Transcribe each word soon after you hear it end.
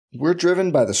We're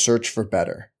driven by the search for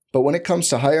better. But when it comes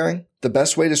to hiring, the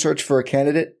best way to search for a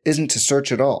candidate isn't to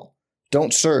search at all.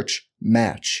 Don't search,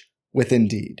 match with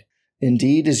Indeed.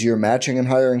 Indeed is your matching and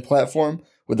hiring platform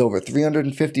with over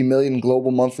 350 million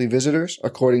global monthly visitors,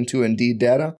 according to Indeed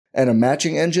data, and a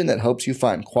matching engine that helps you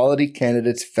find quality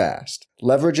candidates fast.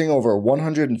 Leveraging over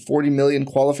 140 million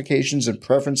qualifications and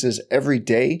preferences every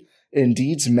day,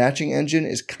 Indeed's matching engine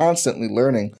is constantly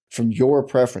learning from your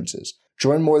preferences.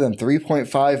 Join more than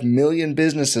 3.5 million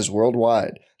businesses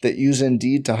worldwide that use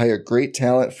Indeed to hire great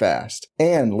talent fast.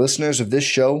 And listeners of this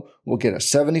show will get a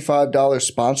 $75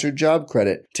 sponsored job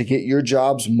credit to get your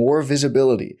jobs more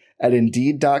visibility at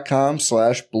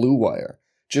Indeed.com/Blue Wire.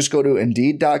 Just go to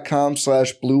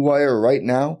Indeed.com/Blue Wire right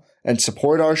now and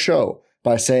support our show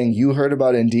by saying you heard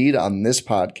about Indeed on this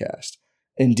podcast.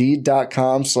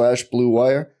 Indeed.com/Blue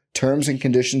Wire. Terms and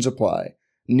conditions apply.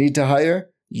 Need to hire?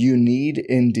 You need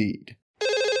Indeed.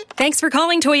 Thanks for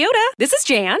calling Toyota. This is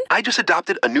Jan. I just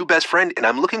adopted a new best friend, and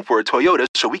I'm looking for a Toyota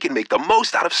so we can make the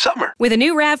most out of summer. With a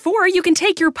new RAV4, you can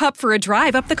take your pup for a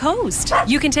drive up the coast.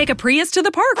 You can take a Prius to the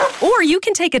park, or you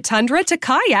can take a Tundra to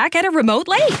kayak at a remote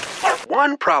lake.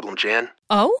 One problem, Jan.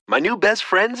 Oh? My new best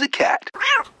friend's a cat.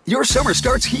 Your summer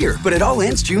starts here, but it all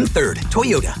ends June 3rd.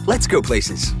 Toyota, let's go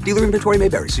places. Dealer inventory may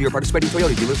vary, so your participating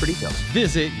Toyota dealer for details.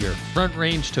 Visit your Front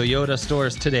Range Toyota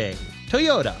stores today.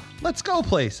 Toyota, let's go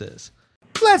places.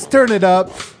 Let's turn it up.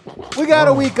 We got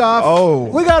a week off.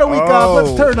 We got a week off.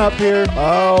 Let's turn up here.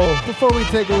 Before we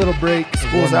take a little break.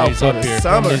 School's out for the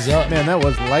summer. Man, that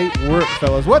was light work,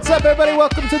 fellas. What's up, everybody?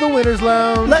 Welcome to the Winners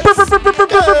Lounge.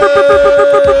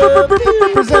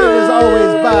 Presented as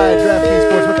always by DraftKings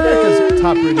Sportsbook, America's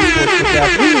top-rated sportsbook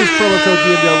app. We use promo code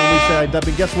DMDL when we say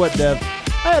dubbing. Guess what, Dev?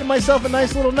 I had myself a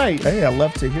nice little night. Hey, I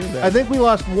love to hear that. I think we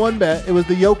lost one bet. It was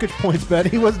the Jokic points bet.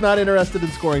 He was not interested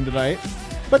in scoring tonight,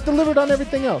 but delivered on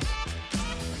everything else.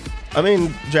 I mean,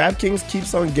 DraftKings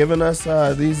keeps on giving us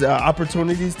these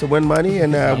opportunities to win money,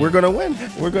 and we're going to win.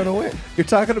 We're going to win. You're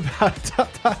talking about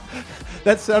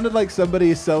that sounded like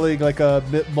somebody selling like a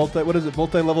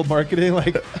multi-level marketing.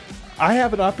 Like, I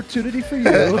have an opportunity for you.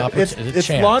 It's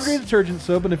laundry detergent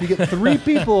soap, and if you get 3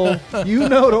 people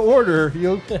to order,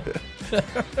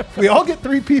 we all get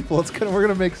 3 people. We're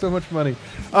gonna make so much money.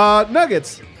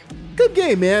 Nuggets. Good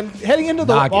game, man. Heading into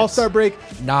the All-Star break.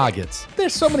 Nuggets.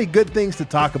 There's so many good things to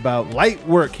talk about. Light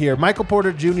work here. Michael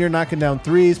Porter Jr. knocking down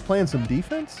threes, playing some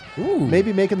defense. Ooh.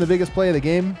 Maybe making the biggest play of the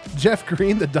game. Jeff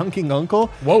Green, the dunking uncle.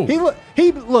 Whoa.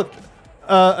 He looked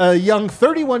a young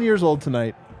 31 years old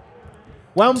tonight.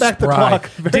 Wound back the clock.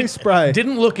 Very spry.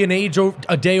 Didn't look a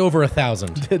day over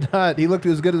 1,000. Did not. He looked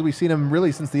as good as we've seen him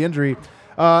really since the injury.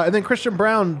 And then Christian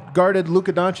Brown guarded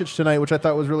Luka Doncic tonight, which I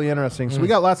thought was really interesting. So we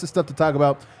got lots of stuff to talk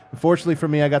about. Unfortunately for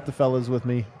me, I got the fellas with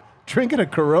me drinking a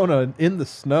Corona in the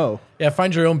snow. Yeah,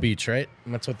 find your own beach, right?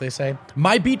 That's what they say.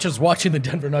 My beach is watching the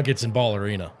Denver Nuggets in Ball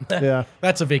Arena. Yeah.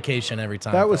 That's a vacation every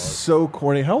time. That was so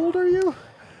corny. How old are you?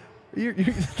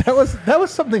 That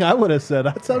was something I would have said.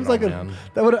 That sounds like I'm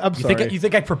sorry. You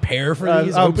think I prepare for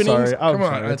these openings? Sorry. Come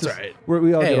on, sorry. that's all right.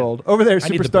 We all get old. Over there,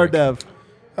 Superstar Dev.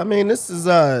 I mean, this is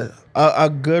a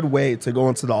good way to go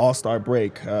into the All-Star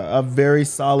break. A very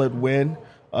solid win,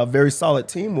 a very solid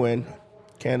team win.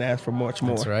 Can't ask for much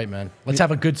more. That's right, man. Let's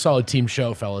have a good, solid team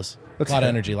show, fellas. A lot of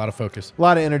energy, a lot of focus. A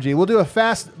lot of energy. We'll do a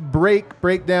fast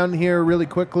breakdown here really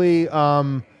quickly.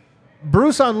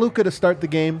 Bruce on Luka to start the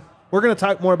game. We're going to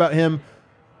talk more about him.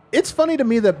 It's funny to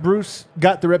me that Bruce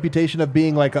got the reputation of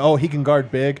being like, he can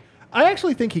guard big. I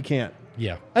actually think he can't.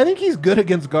 Yeah. I think he's good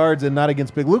against guards and not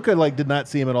against big. Luka did not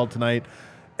see him at all tonight.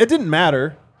 It didn't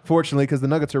matter, fortunately, because the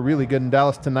Nuggets are really good and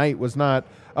Dallas tonight was not.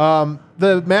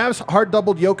 The Mavs hard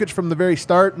doubled Jokic from the very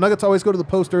start. Nuggets always go to the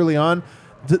post early on.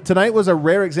 Tonight was a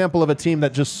rare example of a team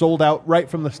that just sold out right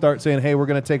from the start, saying, hey, we're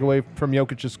going to take away from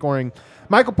Jokic's scoring.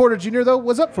 Michael Porter Jr., though,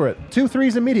 was up for it. 2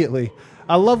 threes immediately.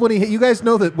 I love when he hit. You guys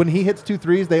know that when he hits 2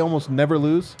 threes, they almost never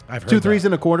lose. I've heard 2 threes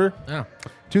in a quarter. Yeah.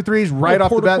 2 threes right off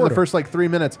the bat in the first 3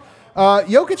 minutes.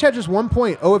 Jokic had just 1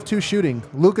 point, 0 of 2 shooting.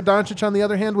 Luka Doncic, on the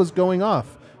other hand, was going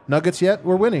off. Nuggets yet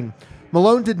were winning.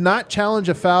 Malone did not challenge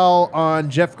a foul on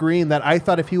Jeff Green that I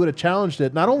thought if he would have challenged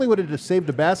it, not only would it have saved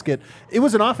a basket, it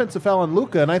was an offensive foul on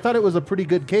Luka, and I thought it was a pretty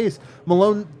good case.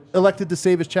 Malone elected to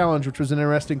save his challenge, which was an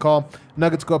interesting call.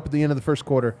 Nuggets go up at the end of the first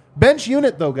quarter. Bench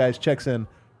unit, though, guys, checks in.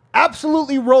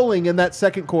 Absolutely rolling in that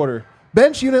second quarter.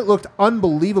 Bench unit looked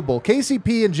unbelievable.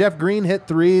 KCP and Jeff Green hit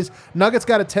threes. Nuggets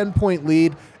got a 10-point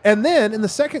lead. And then in the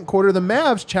second quarter, the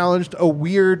Mavs challenged a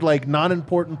weird,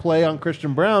 non-important play on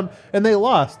Christian Brown, and they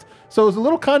lost. So it was a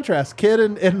little contrast. Kidd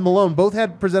and Malone both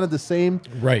had presented the same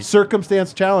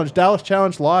circumstance challenge. Dallas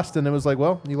challenge lost, and it was like,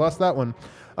 well, you lost that one.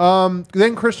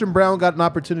 Then Christian Brown got an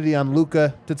opportunity on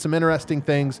Luka, did some interesting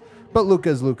things, but Luka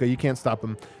is Luka. You can't stop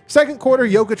him. Second quarter,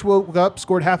 Jokic woke up,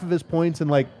 scored half of his points in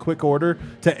like quick order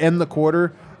to end the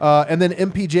quarter, and then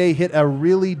MPJ hit a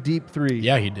really deep three.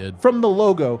 Yeah, he did. From the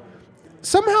logo.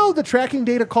 Somehow the tracking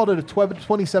data called it a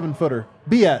 27-footer.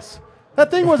 BS. That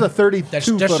thing was a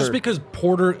 32-footer. That's just because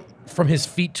Porter, from his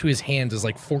feet to his hands, is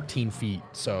like 14 feet.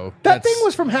 So that thing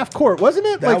was from half court, wasn't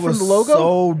it? That like was from the logo?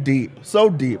 so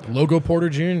deep. Logo Porter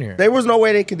Jr. There was no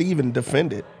way they could even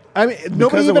defend it. I mean,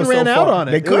 nobody even ran out on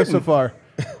it. They couldn't. couldn't. So far.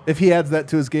 If he adds that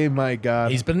to his game, my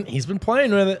God. He's been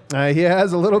playing with it. He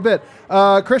has a little bit.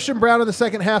 Christian Brown in the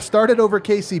second half started over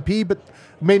KCP, but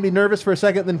made me nervous for a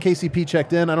second. Then KCP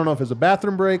checked in. I don't know if it was a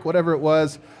bathroom break, whatever it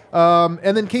was.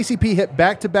 And then KCP hit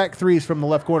back-to-back threes from the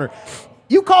left corner.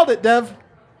 You called it, Dev.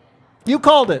 You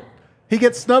called it. He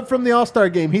gets snubbed from the All-Star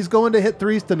game. He's going to hit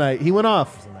threes tonight. He went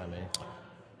off.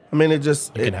 I mean, it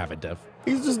just... You can have it, Dev.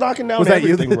 He's just knocking down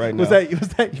everything right now. Was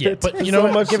that yeah, but you know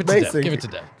what? Give it to Dev. Give it to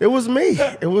Dev. It was me.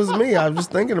 I was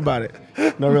just thinking about it.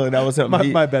 No, really, that was him.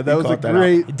 My bad. That was a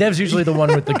great... Dev's usually the one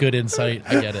with the good insight.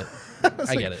 I get it.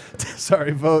 I get it.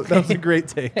 Sorry, Vote. That was a great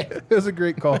take. It was a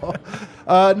great call.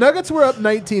 Nuggets were up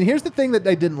 19. Here's the thing that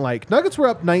I didn't like. Nuggets were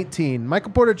up 19.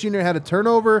 Michael Porter Jr. had a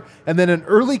turnover and then an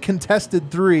early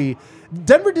contested three.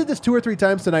 Denver did this 2 or 3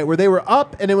 times tonight where they were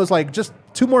up and it was like just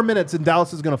 2 more minutes and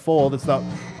Dallas is going to fold. It's the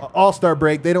All-Star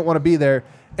break. They don't want to be there.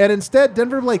 And instead,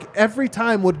 Denver like every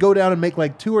time would go down and make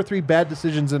like 2 or 3 bad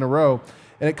decisions in a row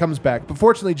and it comes back. But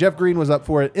fortunately, Jeff Green was up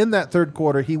for it. In that third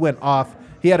quarter, he went off.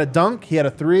 He had a dunk, he had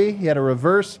a three, he had a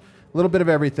reverse, a little bit of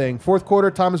everything. Fourth quarter,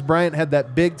 Thomas Bryant had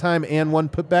that big time and one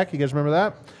putback. You guys remember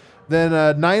that? Then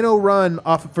a 9-0 run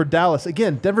off for Dallas.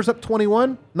 Again, Denver's up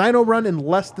 21, 9-0 run in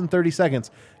less than 30 seconds.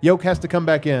 Yoke has to come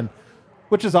back in,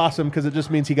 which is awesome because it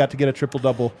just means he got to get a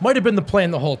triple-double. Might have been the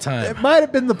plan the whole time. It might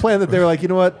have been the plan that they were like, you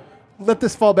know what? Let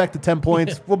this fall back to 10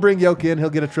 points. We'll bring Yoke in. He'll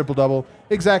get a triple-double.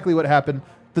 Exactly what happened.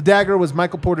 The dagger was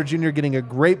Michael Porter Jr. getting a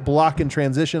great block in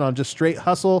transition on just straight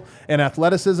hustle and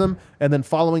athleticism, and then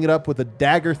following it up with a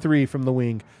dagger three from the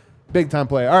wing. Big-time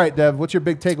play. All right, Dev, what's your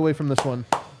big takeaway from this one?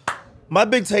 My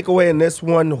big takeaway in this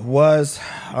one was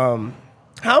how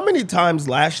many times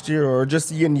last year or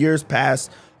just in years past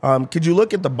could you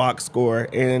look at the box score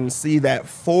and see that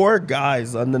 4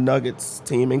 guys on the Nuggets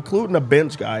team, including a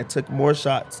bench guy, took more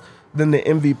shots than the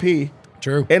MVP?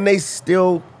 True. And they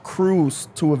still cruise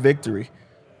to a victory.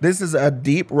 This is a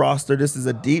deep roster. This is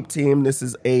a deep team. This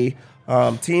is a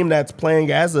team that's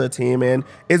playing as a team. And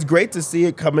it's great to see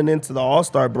it coming into the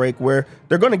All-Star break where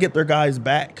they're going to get their guys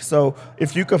back. So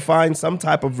if you could find some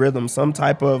type of rhythm, some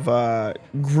type of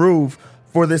groove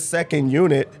for this second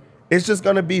unit, it's just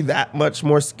going to be that much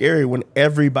more scary when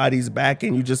everybody's back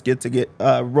and you just get to get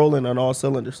rolling on all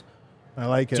cylinders. I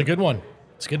like it. It's a good one.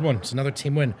 It's a good one. It's another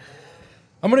team win.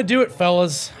 I'm going to do it,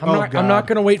 fellas. I'm not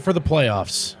going to wait for the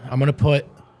playoffs. I'm going to put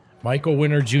Michael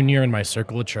Winter Jr. in my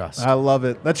circle of trust. I love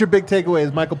it. That's your big takeaway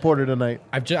is Michael Porter tonight.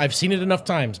 I've seen it enough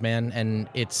times, man, and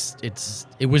it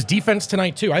was defense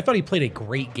tonight too. I thought he played a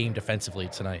great game defensively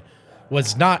tonight.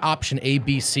 Was not option A,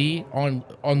 B, C on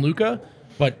Luka,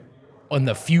 but on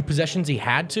the few possessions he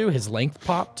had to, his length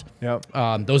popped. Yep.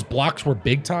 Those blocks were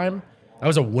big time. That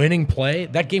was a winning play.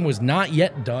 That game was not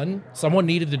yet done. Someone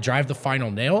needed to drive the final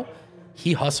nail.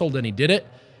 He hustled and he did it.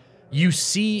 You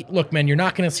see, look, man, you're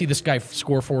not going to see this guy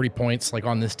score 40 points like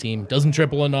on this team. Doesn't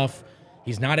dribble enough.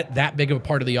 He's not that big of a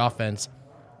part of the offense.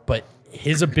 But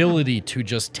his ability to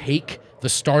just take the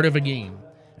start of a game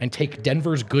and take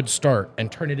Denver's good start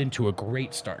and turn it into a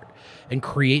great start and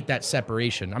create that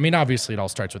separation. I mean, obviously it all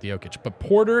starts with Jokic, but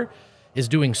Porter is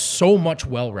doing so much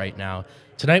well right now.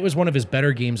 Tonight was one of his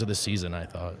better games of the season, I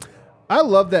thought. I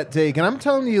love that take, and I'm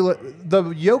telling you, the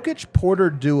Jokic-Porter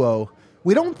duo,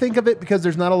 we don't think of it because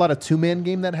there's not a lot of two-man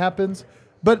game that happens,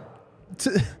 but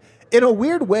in a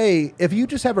weird way, if you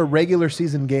just have a regular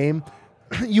season game,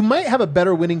 you might have a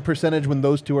better winning percentage when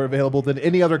those two are available than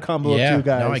any other combo of two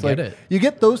guys. No, I get it. You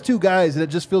get those two guys, and it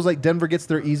just feels like Denver gets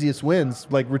their easiest wins.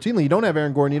 Like routinely, you don't have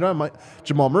Aaron Gordon, you don't have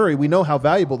Jamal Murray. We know how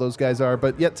valuable those guys are,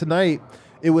 but yet tonight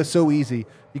it was so easy.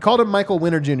 You called him Michael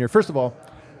Winter Jr. First of all,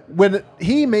 when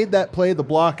he made that play, the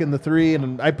block and the three,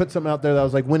 and I put something out there that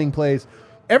was like winning plays,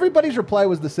 everybody's reply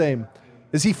was the same.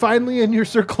 Is he finally in your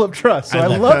circle of trust? So I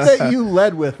love that you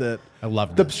led with it. I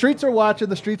love it. The streets are watching.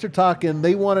 The streets are talking.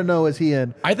 They want to know, is he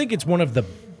in? I think it's one of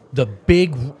the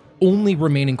big only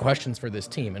remaining questions for this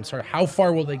team. And sort of how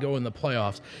far will they go in the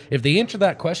playoffs? If the answer to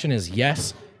that question is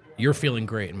yes, you're feeling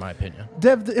great, in my opinion.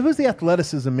 Dev, it was the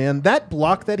athleticism, man. That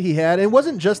block that he had, it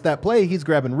wasn't just that play. He's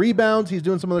grabbing rebounds. He's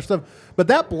doing some other stuff. But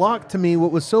that block, to me,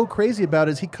 what was so crazy about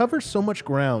it is he covers so much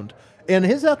ground. And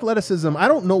his athleticism, I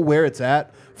don't know where it's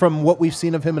at from what we've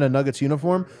seen of him in a Nuggets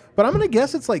uniform, but I'm going to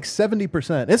guess it's like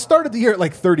 70%. It started the year at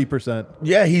like 30%.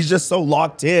 Yeah, he's just so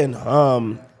locked in.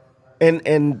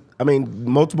 And I mean,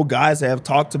 multiple guys have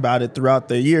talked about it throughout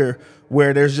the year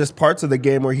where there's just parts of the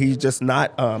game where he's just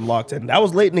not locked in. That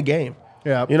was late in the game.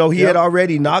 Yeah. You know, he had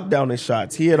already knocked down his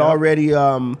shots. He had already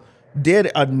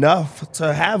did enough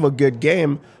to have a good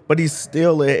game, but he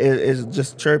still is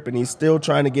just chirping. He's still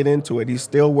trying to get into it. He's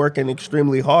still working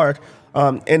extremely hard.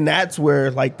 And that's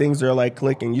where like things are like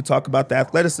clicking. You talk about the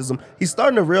athleticism. He's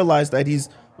starting to realize that he's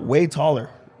way taller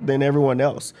than everyone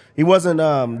else. He wasn't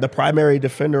the primary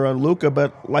defender on Luka,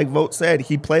 but like Vogt said,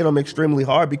 he played him extremely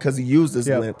hard because he used his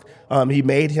length. He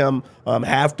made him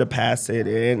have to pass it,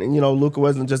 and you know Luka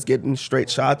wasn't just getting straight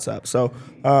shots up. So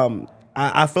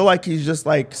I feel like he's just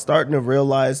like starting to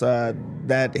realize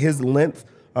that his length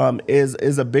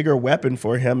is a bigger weapon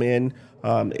for him, and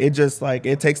it just like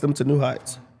it takes them to new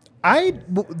heights.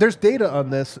 There's data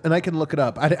on this, and I can look it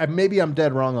up. Maybe I'm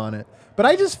dead wrong on it, but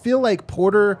I just feel like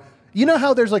Porter. You know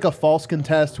how there's like a false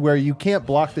contest where you can't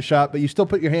block the shot, but you still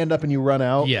put your hand up and you run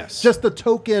out? Yes. Just the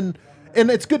token,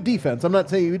 and it's good defense. I'm not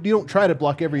saying you don't try to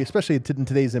block especially in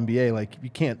today's NBA, like you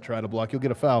can't try to block, you'll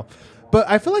get a foul. But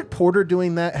I feel like Porter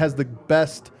doing that has the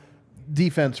best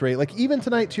defense rate. Like even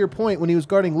tonight, to your point, when he was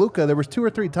guarding Luka, there was 2 or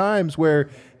 3 times where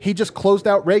he just closed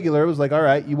out regular. It was like, all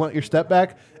right, you want your step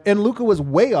back? And Luka was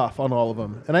way off on all of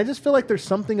them. And I just feel like there's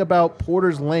something about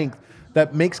Porter's length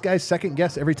that makes guys second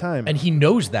guess every time. And he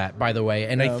knows that, by the way.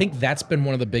 And I think that's been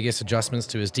one of the biggest adjustments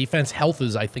to his defense. Health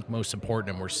is, I think, most important,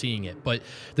 and we're seeing it. But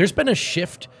there's been a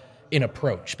shift in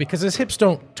approach because his hips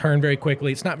don't turn very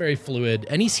quickly. It's not very fluid.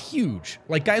 And he's huge.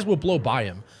 Like, guys will blow by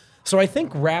him. So I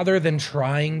think rather than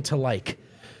trying to, like,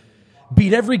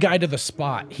 beat every guy to the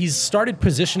spot, he's started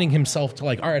positioning himself to,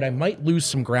 like, all right, I might lose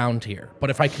some ground here. But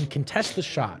if I can contest the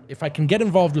shot, if I can get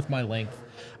involved with my length,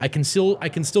 I can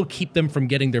still keep them from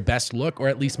getting their best look or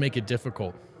at least make it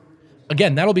difficult.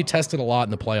 Again, that'll be tested a lot in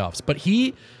the playoffs. But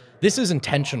this is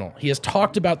intentional. He has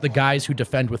talked about the guys who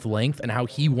defend with length and how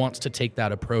he wants to take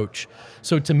that approach.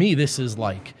 So to me, this is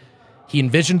like he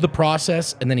envisioned the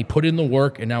process and then he put in the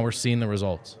work and now we're seeing the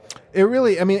results. It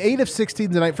really, 8 of 16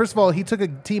 tonight. First of all, he took a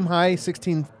team high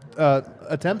 16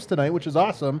 attempts tonight, which is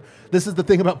awesome. This is the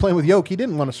thing about playing with Yoke. He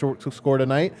didn't want to score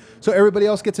tonight, so everybody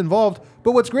else gets involved.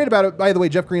 But what's great about it, by the way,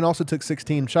 Jeff Green also took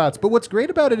 16 shots. But what's great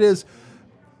about it is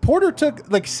Porter took,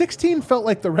 like 16 felt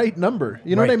like the right number.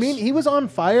 You know what I mean? He was on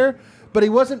fire, but he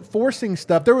wasn't forcing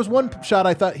stuff. There was one shot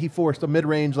I thought he forced, a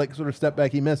mid-range, like sort of step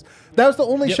back he missed. That was the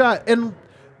only shot. And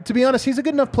to be honest, he's a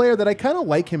good enough player that I kind of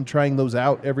like him trying those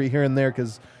out every here and there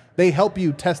because they help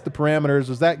you test the parameters.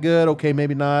 Was that good? Okay,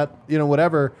 maybe not.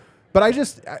 Whatever. But I'm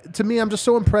just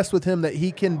so impressed with him that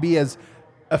he can be as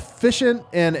efficient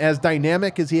and as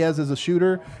dynamic as he is as a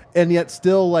shooter and yet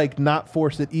still like not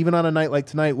force it, even on a night like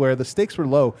tonight where the stakes were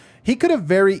low. He could have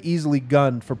very easily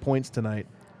gunned for points tonight,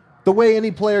 the way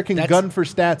any player can gun for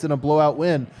stats in a blowout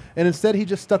win. And instead, he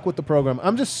just stuck with the program.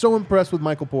 I'm just so impressed with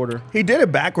Michael Porter. He did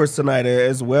it backwards tonight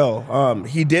as well.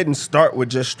 He didn't start with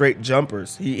just straight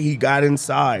jumpers. He got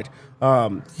inside.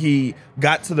 He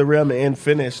got to the rim and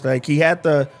finished. Like he had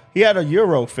a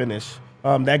Euro finish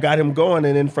that got him going,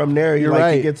 and then from there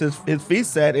he gets his feet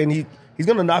set, and he's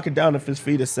gonna knock it down if his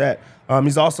feet are set.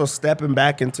 He's also stepping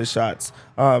back into shots.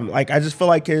 I just feel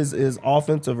like his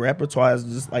offensive repertoire has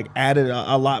just like added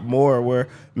a lot more, where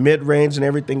mid range and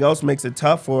everything else makes it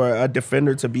tough for a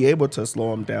defender to be able to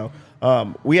slow him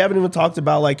down. We haven't even talked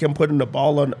about like him putting the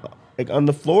ball on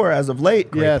the floor as of late.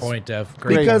 Great point, Dev.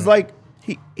 Because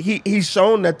he's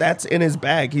shown that that's in his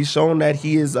bag. He's shown that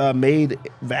he has made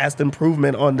vast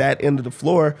improvement on that end of the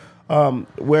floor,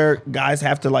 where guys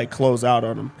have to like close out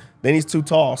on him. Then he's too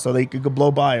tall, so they could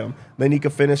blow by him. Then he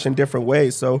could finish in different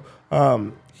ways. So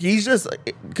he's just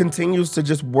continues to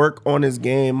just work on his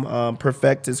game,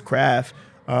 perfect his craft,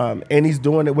 and he's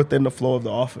doing it within the flow of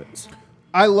the offense.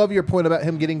 I love your point about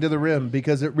him getting to the rim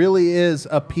because it really is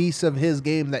a piece of his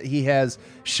game that he has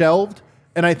shelved.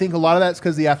 And I think a lot of that's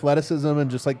because the athleticism and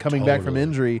just like coming back from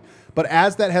injury. But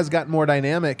as that has gotten more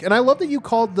dynamic, and I love that you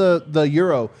called the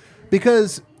Euro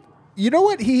because you know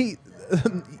what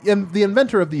and the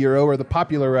inventor of the Euro or the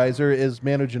popularizer is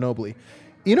Manu Ginobili.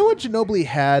 You know what Ginobili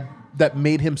had that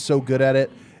made him so good at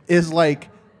it is like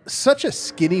such a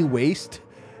skinny waist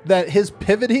that his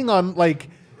pivoting on like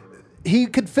he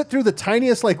could fit through the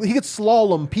tiniest he could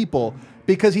slalom people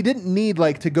because he didn't need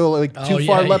like to go like too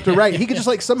far left or right. He could just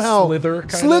like somehow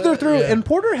slither through. Yeah. And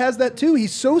Porter has that too.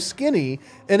 He's so skinny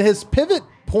and his pivot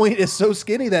point is so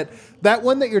skinny that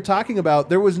one that you're talking about,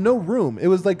 there was no room. It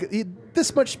was like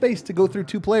this much space to go through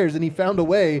 2 players, and he found a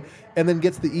way and then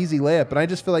gets the easy layup. And I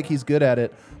just feel like he's good at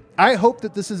it. I hope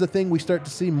that this is a thing we start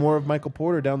to see more of Michael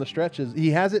Porter down the stretches.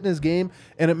 He has it in his game,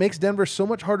 and it makes Denver so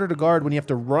much harder to guard when you have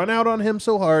to run out on him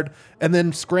so hard and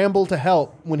then scramble to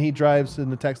help when he drives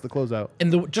and attacks the closeout.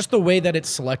 And just the way that it's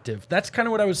selective. That's kind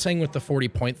of what I was saying with the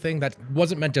 40-point thing. That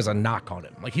wasn't meant as a knock on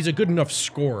him. Like, he's a good enough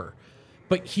scorer,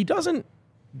 but he doesn't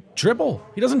dribble.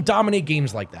 He doesn't dominate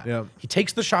games like that. Yeah. He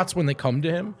takes the shots when they come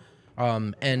to him,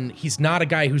 and he's not a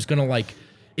guy who's going to, like,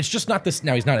 it's just not this.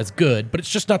 Now, he's not as good, but it's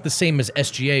just not the same as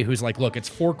SGA, who's like, look, it's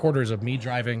 4 quarters of me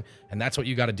driving, and that's what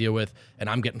you got to deal with, and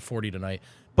I'm getting 40 tonight.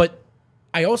 But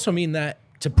I also mean that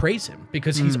to praise him,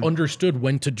 because he's understood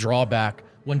when to draw back,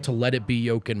 when to let it be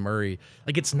Jokic and Murray.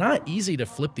 Like, it's not easy to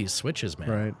flip these switches,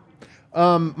 man.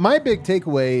 Right. My big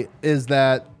takeaway is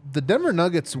that the Denver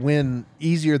Nuggets win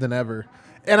easier than ever.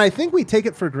 And I think we take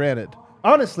it for granted,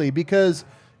 honestly, because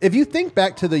if you think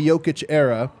back to the Jokic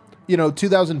era,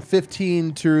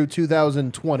 2015 through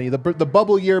 2020, the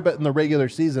bubble year, but in the regular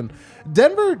season,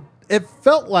 Denver, it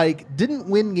felt like, didn't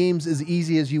win games as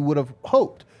easy as you would have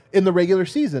hoped in the regular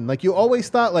season. Like, you always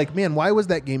thought, like, man, why was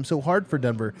that game so hard for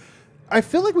Denver? I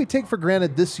feel like we take for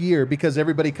granted this year, because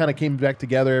everybody kind of came back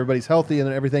together, everybody's healthy and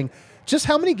everything, just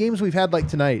how many games we've had like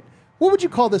tonight. What would you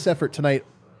call this effort tonight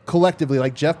collectively?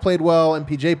 Like, Jeff played well,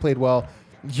 MPJ played well.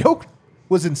 Jokic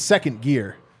was in second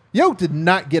gear. Jokic did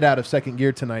not get out of second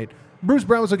gear tonight. Bruce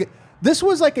Brown was okay. This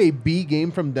was like a B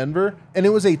game from Denver, and it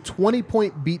was a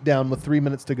 20-point beatdown with 3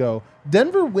 minutes to go.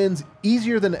 Denver wins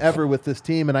easier than ever with this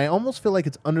team, and I almost feel like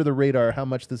it's under the radar how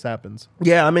much this happens.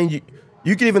 Yeah, I mean,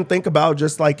 you can even think about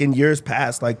just like in years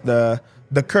past, like the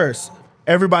curse.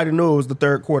 Everybody knew it was the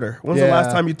third quarter. When's the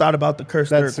last time you thought about the curse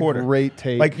third quarter? That's a great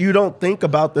take. Like, you don't think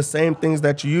about the same things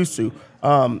that you used to.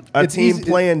 It's team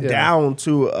playing down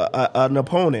to an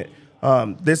opponent.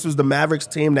 This was the Mavericks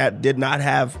team that did not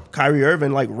have Kyrie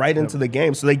Irving into the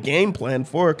game. So they game planned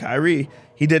for Kyrie.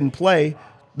 He didn't play.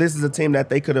 This is a team that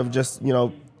they could have just,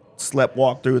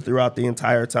 walked throughout the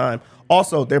entire time.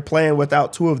 Also, they're playing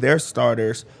without 2 of their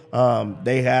starters.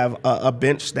 They have a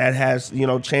bench that has,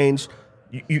 changed.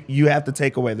 You have to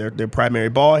take away their primary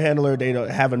ball handler. They don't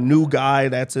have a new guy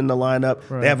that's in the lineup.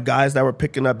 Right. They have guys that were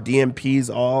picking up DMPs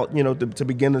all, to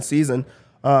begin the season.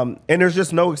 And there's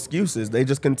just no excuses. They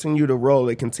just continue to roll.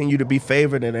 They continue to be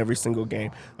favored in every single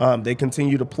game. They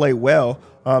continue to play well.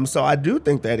 So I do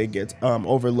think that it gets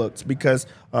overlooked, because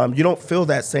you don't feel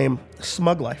that same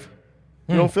smug life.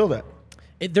 You don't feel that.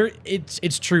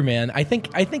 It's true, man. I think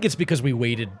it's because we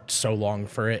waited so long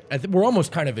for it. We're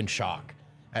almost kind of in shock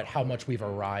at how much we've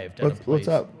arrived at a place.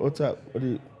 What's up?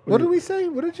 What did we say?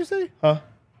 What did you say? Huh?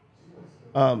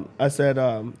 I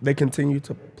said they continue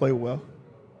to play well.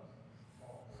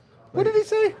 What did he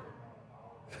say?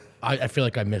 I feel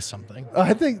like I missed something.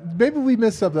 I think maybe we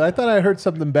missed something. I thought I heard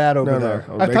something bad over there.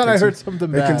 No, I thought I heard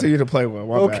something bad. They continue to play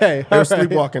well. Okay. They're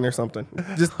sleepwalking or something.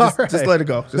 Just let it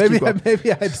go.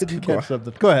 Maybe I didn't catch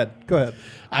something. Go ahead.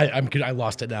 I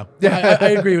lost it now. Yeah, I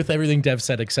agree with everything Dev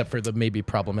said, except for the maybe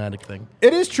problematic thing.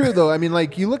 It is true, though. I mean,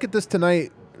 like, you look at this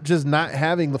tonight, just not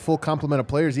having the full complement of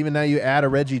players. Even now you add a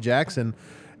Reggie Jackson.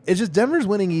 It's just Denver's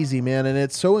winning easy, man, and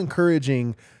it's so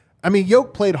encouraging. I mean,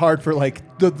 Jokic played hard for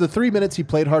the 3 minutes he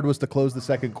played hard was to close the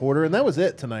second quarter, and that was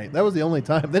it tonight. That was the only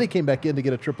time. Then he came back in to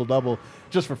get a triple-double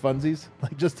just for funsies,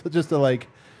 just to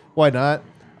why not?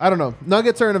 I don't know.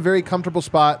 Nuggets are in a very comfortable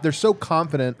spot. They're so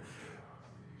confident.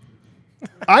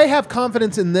 I have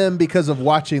confidence in them because of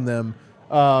watching them.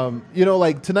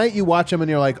 Tonight you watch them and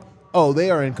you're like, oh,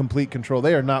 they are in complete control.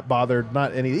 They are not bothered,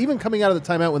 not any. Even coming out of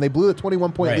the timeout when they blew the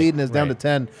 21-point lead and is down to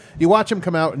 10, you watch them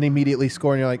come out and immediately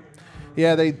score, and you're like,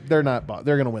 yeah, they're not.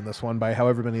 They're going to win this one by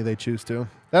however many they choose to.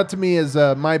 That to me is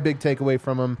my big takeaway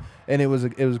from them, and it was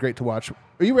great to watch.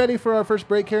 Are you ready for our first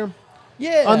break here?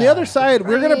 Yeah. On the other side,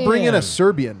 we're going to bring in a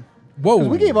Serbian. Whoa.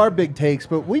 We gave our big takes,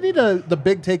 but we need the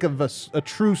big take of a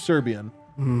true Serbian.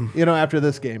 After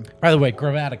this game. By the way,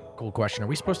 grammatical question: are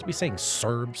we supposed to be saying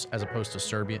Serbs as opposed to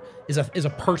Serbian? Is a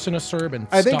person a Serb? And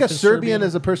I think a Serbian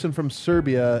is a person from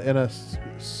Serbia, and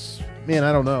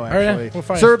I don't know actually. Right, we'll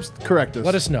find Serbs, correct us.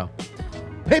 Let us know.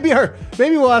 Maybe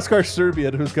we'll ask our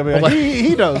Serbian who's coming on.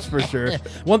 He knows for sure.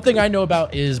 One thing I know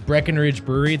about is Breckenridge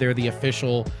Brewery. They're the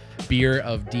official beer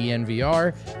of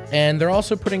DNVR, and they're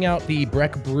also putting out the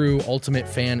Breck Brew Ultimate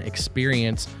Fan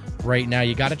Experience right now.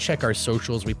 You got to check our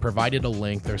socials. We provided a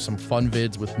link. There's some fun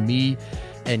vids with me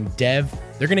and Dev.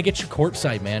 They're going to get you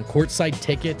courtside, man. Courtside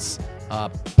tickets,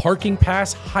 parking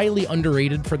pass, highly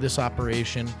underrated for this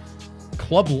operation.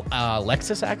 Club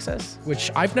Lexus Access,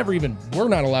 which we're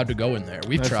not allowed to go in there.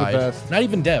 We've That's the tried. best. Not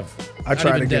even Dev. I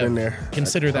tried to get in there.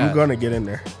 Consider that. I'm going to get in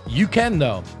there. You can,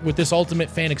 though, with this ultimate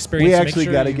fan experience. We Make actually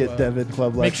sure got to you, get Devin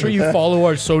Club Lexus. Make sure you follow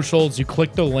our socials. You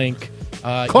click the link.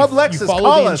 Club Lexus, You follow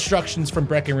call the us. instructions from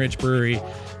Breckenridge Brewery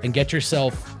and get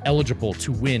yourself eligible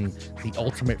to win the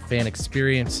ultimate fan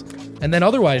experience. And then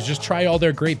otherwise, just try all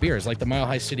their great beers, like the Mile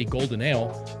High City Golden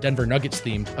Ale, Denver Nuggets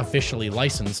themed, officially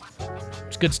licensed.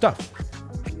 It's good stuff.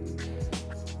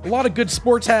 A lot of good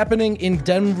sports happening in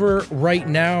Denver right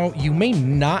now. You may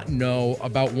not know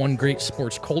about one great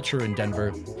sports culture in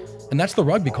Denver, and that's the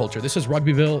rugby culture. This is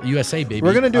Rugbyville, USA, baby.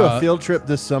 We're going to do a field trip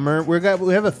this summer. We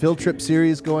have a field trip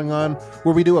series going on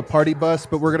where we do a party bus,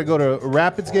 but we're going to go to a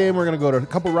Rapids game. We're going to go to a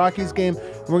couple Rockies game.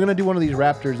 And we're going to do one of these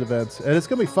Raptors events. And it's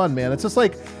going to be fun, man. It's just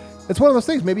like, it's one of those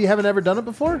things. Maybe you haven't ever done it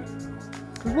before.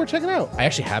 We're checking it out. I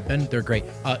actually have been. They're great.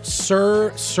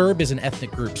 Serb is an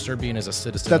ethnic group. Serbian is a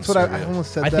citizen. That's of what Serbia. I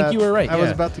almost said. I think you were right. I was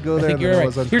yeah. about to go I there. think and you're then I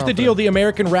right. was Here's the unconfident. deal: the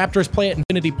American Raptors play at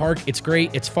Infinity Park. It's great.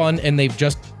 It's fun, and they've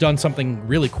just done something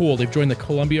really cool. They've joined the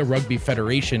Columbia Rugby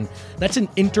Federation. That's an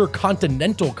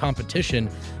intercontinental competition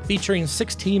featuring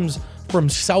 6 teams from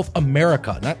South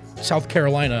America, not South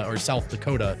Carolina or South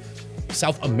Dakota.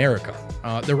 South America.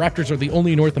 The Raptors are the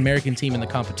only North American team in the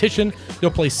competition. They'll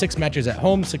play 6 matches at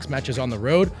home, 6 matches on the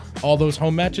road. All those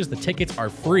home matches, the tickets are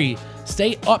free.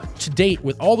 Stay up to date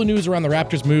with all the news around the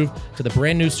Raptors' move to the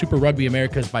brand new Super Rugby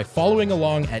Americas by following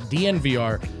along at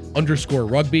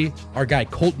DNVR_rugby. Our guy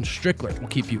Colton Strickler will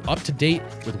keep you up to date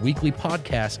with weekly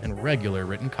podcasts and regular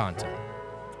written content.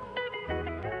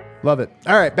 Love it.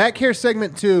 All right, back here,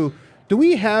 segment 2. Do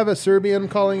we have a Serbian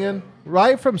calling in?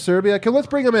 Right from Serbia. Let's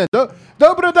bring him in. Oh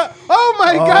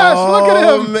my gosh, look at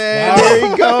him. Oh, man, there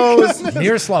he goes.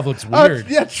 Miroslav looks weird.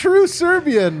 Yeah, true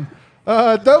Serbian.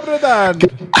 Dobro dan.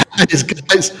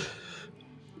 Guys,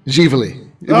 Živeli.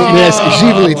 Yes,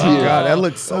 Živeli to you. God, that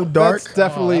looks so dark. That's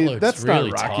definitely, that looks that's really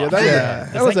not Rocky. tough. That, Yeah.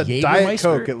 that was a Is that Diet Jägermeister?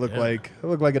 Coke, it looked like. It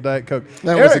looked like a Diet Coke.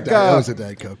 That Eric, was a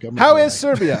Diet Coke. I'm not how gonna is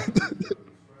lie. Serbia?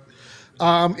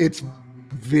 It's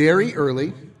very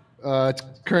early. It's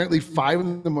currently 5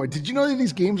 in the morning. Did you know that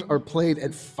these games are played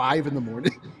at 5 in the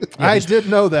morning? I did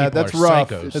know that. people That's are rough.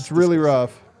 psychos. It's really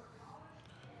rough.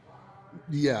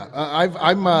 Yeah,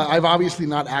 I've obviously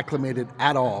not acclimated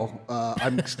at all.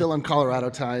 I'm still on Colorado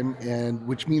time, and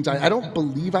which means I don't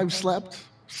believe I've slept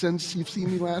since you've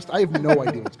seen me last. I have no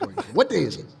idea what's going on. What day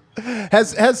is it?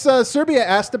 Has Serbia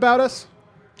asked about us?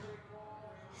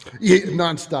 Yeah,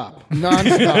 nonstop.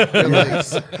 Really.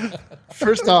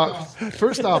 First off,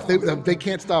 they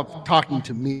can't stop talking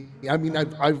to me. I mean,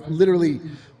 I've literally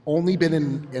only been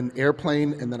in an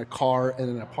airplane and then a car and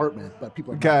an apartment, but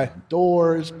people are knocking on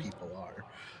doors. People are.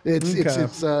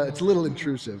 It's a little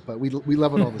intrusive, but we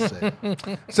love it all the same.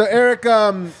 So Eric,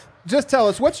 just tell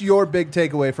us, what's your big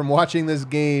takeaway from watching this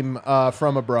game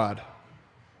from abroad?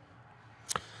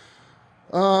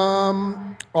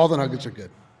 All the Nuggets are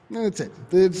good. That's it.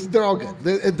 They're all good.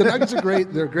 The Nuggets are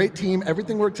great. They're a great team.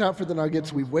 Everything works out for the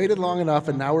Nuggets. We've waited long enough,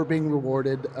 and now we're being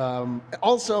rewarded.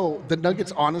 Also, the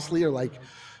Nuggets honestly are like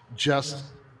just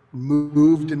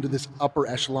moved into this upper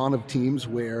echelon of teams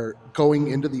where going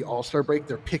into the All-Star break,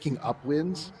 they're picking up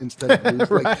wins instead of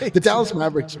losing. Right. Like, the Dallas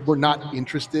Mavericks were not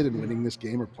interested in winning this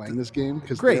game or playing this game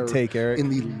because Great they're take, Eric. in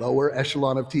the lower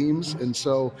echelon of teams. And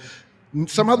so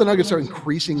somehow the Nuggets are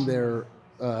increasing their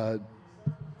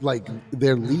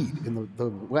their lead in the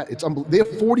West. It's they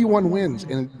have 41 wins,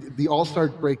 and the All-Star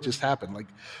break just happened. Like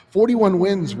 41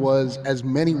 wins was as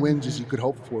many wins as you could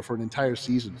hope for an entire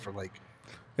season for like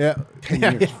 10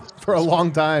 years. For a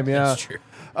long time. Yeah, That's true.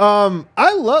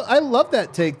 I love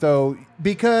that take though,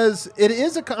 because it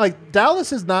is like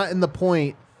Dallas is not in the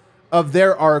point of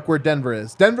their arc where Denver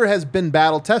is. Denver has been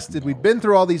battle tested. We've been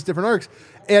through all these different arcs,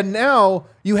 and now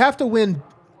you have to win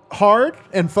hard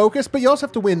and focus, but you also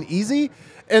have to win easy.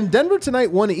 And Denver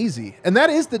tonight won easy, and that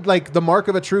is the mark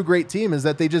of a true great team, is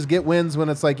that they just get wins when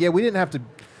it's like, yeah, we didn't have to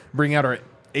bring out our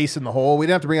ace in the hole, we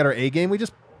didn't have to bring out our A game, we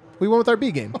went with our B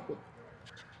game,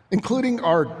 including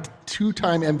our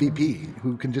 2-time MVP,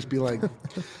 who can just be like,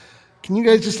 can you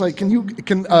guys just like, can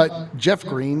Jeff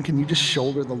Green, can you just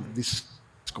shoulder the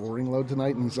scoring load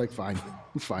tonight? And he's like, fine,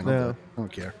 it's fine, I'll do it. I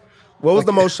don't care. What was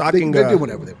the most shocking? They do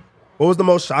whatever they want. What was the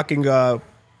most shocking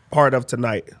part of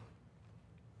tonight?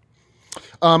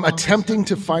 Attempting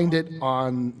to find it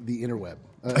on the interweb.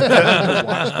 To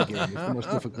watch the game is the most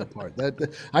difficult part.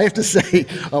 I have to say,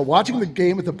 watching the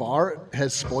game at the bar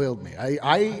has spoiled me.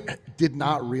 I did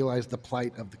not realize the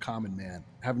plight of the common man.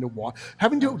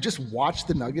 Having to just watch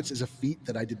the Nuggets is a feat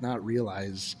that I did not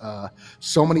realize.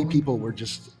 So many people were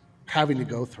just having to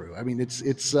go through. I mean,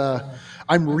 it's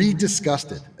I'm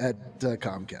disgusted at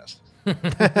Comcast.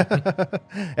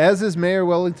 As is Mayor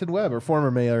Wellington Webb, or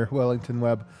former Mayor Wellington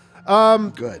Webb.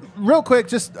 Good. Real quick,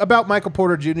 just about Michael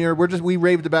Porter Jr. We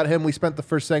raved about him. We spent the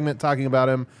first segment talking about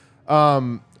him.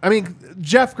 I mean,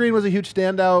 Jeff Green was a huge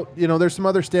standout. You know, there's some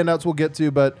other standouts we'll get to,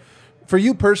 but for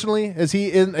you personally, has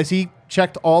he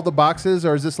checked all the boxes,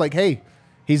 or is this like, hey,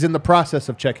 he's in the process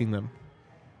of checking them?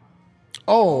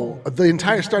 Oh, the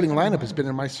entire starting lineup has been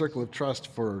in my circle of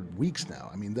trust for weeks now.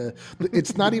 I mean,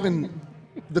 it's not even.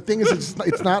 The thing is,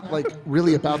 it's not like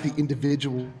really about the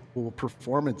individual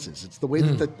performances. It's the way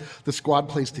that the squad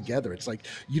plays together. It's like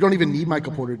you don't even need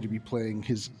Michael Porter to be playing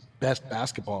his best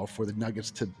basketball for the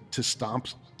Nuggets to stomp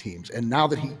teams. And now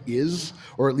that he is,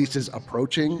 or at least is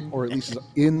approaching, or at least is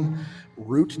en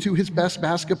route to his best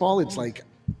basketball, it's like,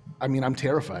 I mean, I'm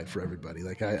terrified for everybody.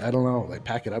 Like, I don't know. Like,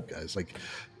 pack it up, guys. Like,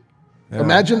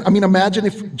 imagine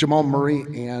if Jamal Murray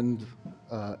and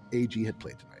AG had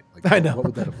played tonight. Like, I know. What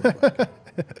would that have looked like?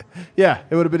 Yeah,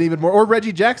 it would have been even more. Or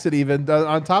Reggie Jackson even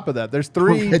on top of that. There's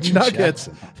 3 Nuggets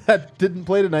that didn't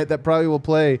play tonight that probably will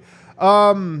play.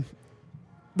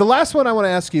 The last one I want to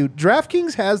ask you,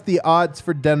 DraftKings has the odds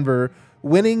for Denver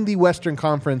winning the Western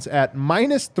Conference at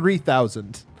minus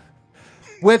 3,000,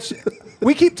 which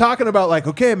we keep talking about like,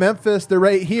 okay, Memphis, they're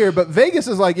right here. But Vegas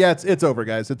is like, yeah, it's over,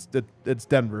 guys. It's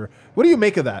Denver. What do you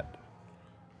make of that?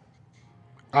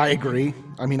 I agree.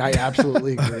 I mean, I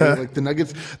absolutely agree. Like the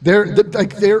Nuggets,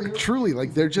 they're truly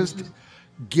like they're just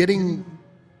getting.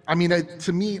 I mean,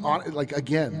 to me, like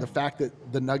again, the fact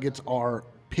that the Nuggets are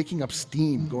picking up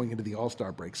steam going into the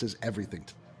All-Star break says everything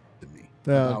to me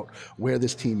about where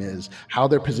this team is, how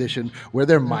they're positioned, where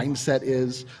their mindset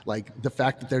is. Like the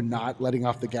fact that they're not letting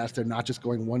off the gas, they're not just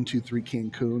going 1, 2, 3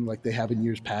 Cancun like they have in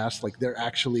years past. Like they're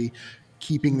actually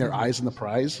keeping their eyes on the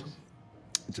prize.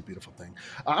 It's a beautiful thing.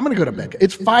 I'm going to go to bed.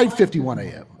 It's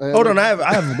 5:51 a.m. Hold on, I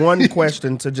have one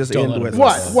question to just end with.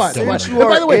 What? Since you By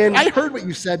are the way, in, I heard what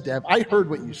you said, Dev. I heard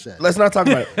what you said. let's not talk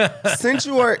about it. Since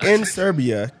you are in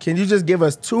Serbia, can you just give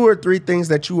us 2 or 3 things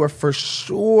that you are for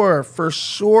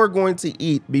sure going to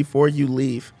eat before you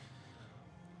leave?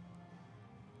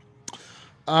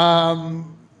 I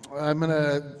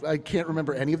can't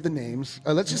remember any of the names.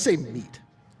 Let's just say meat.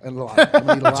 And a lot.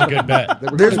 That's a good bet.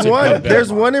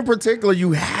 There's one in particular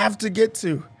you have to get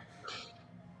to.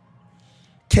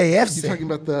 KFC. You're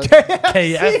talking about the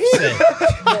KFC.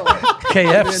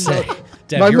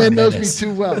 KFC. My man knows me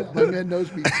too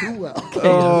well.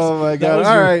 Oh my God!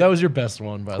 All right, that was your best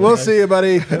one, by the way. We'll see you,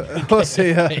 buddy. We'll see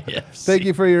you. Thank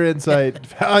you for your insight,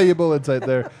 valuable insight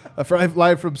there,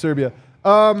 live from Serbia.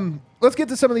 Let's get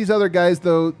to some of these other guys,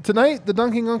 though. Tonight, the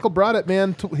Dunking Uncle brought it,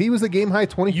 man. He was the game-high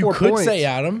 24 points. You could say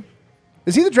Adam.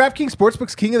 Is he the DraftKings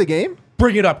Sportsbook's king of the game?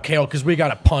 Bring it up, Kale, because we got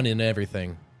a pun in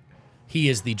everything. He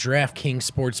is the DraftKings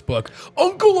Sportsbook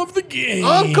Uncle of the Game.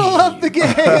 Uncle of the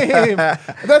Game.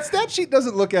 That stat sheet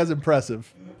doesn't look as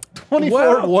impressive.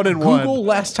 24, 1-1. Google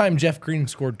last time Jeff Green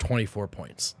scored 24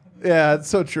 points. Yeah, it's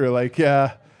so true. Like,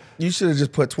 yeah. You should have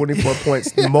just put 24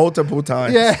 points multiple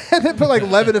times. Yeah, and then put like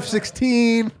 11 of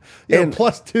 16, and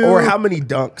 +2. Or how many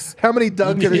dunks? How many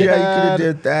dunks did he you could had? have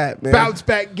did that, man. Bounce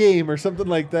back game or something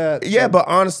like that. Yeah, but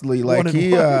honestly, like one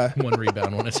rebound.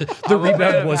 The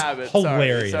rebound was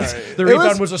hilarious. Sorry. The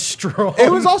rebound was a strong.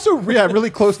 It was also really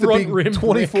close to being rim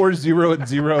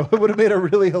 24-0-0. It would have made a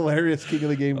really hilarious king of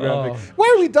the game graphic.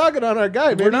 Why are we dogging on our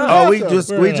guy, man? We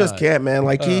just can't, man.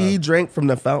 Like he drank from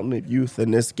the fountain of youth in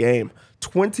this game.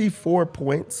 24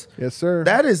 points. Yes, sir.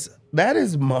 That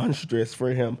is monstrous for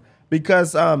him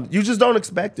because you just don't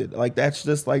expect it. Like that's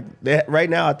just like that right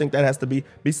now. I think that has to be,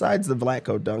 besides the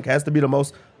Vlatko dunk, has to be the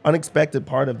most unexpected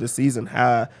part of the season.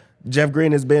 Jeff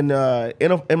Green has been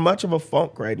in much of a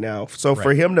funk right now. So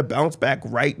for him to bounce back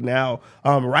right now,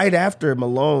 right after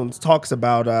Malone talks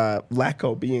about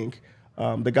Vlatko being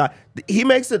the guy, he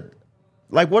makes it.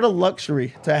 Like, what a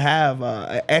luxury to have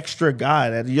an extra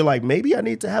guy that you're like, maybe I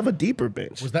need to have a deeper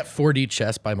bench. Was that 4D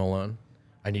chess by Malone?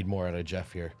 I need more out of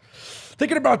Jeff here.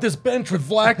 Thinking about this bench with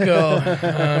Vlatko.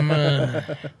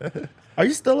 Are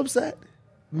you still upset?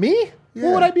 Me? Yeah.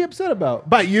 What would I be upset about?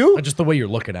 By you? Just the way you're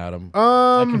looking at him.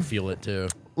 I can feel it, too.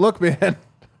 Look, man.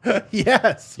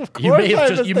 Yes. Of course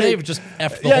you may have just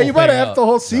effed the whole you might have up, effed the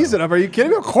whole season up. Are you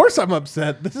kidding me? Of course I'm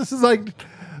upset. This is like...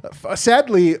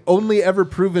 sadly, only ever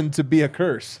proven to be a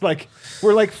curse. Like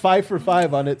we're like 5 for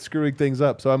 5 on it screwing things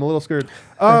up. So I'm a little scared.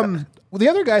 The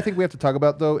other guy I think we have to talk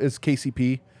about though is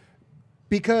KCP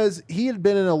because he had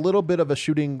been in a little bit of a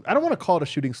shooting. I don't want to call it a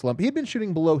shooting slump. He had been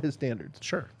shooting below his standards.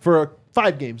 Sure. For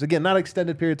 5 games. Again, not an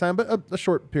extended period of time, but a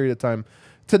short period of time.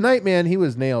 Tonight, man, he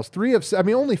was nails.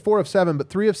 Only 4 of 7, but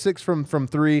 3 of 6 from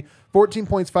 3. 14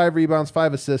 points, 5 rebounds,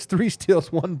 5 assists, 3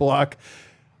 steals, 1 block.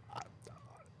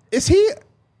 Is he,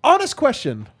 honest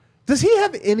question, does he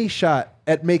have any shot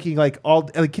at making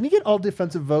can he get all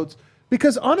defensive votes?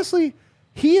 Because honestly,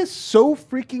 he is so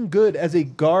freaking good as a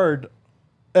guard,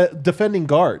 defending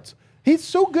guards. He's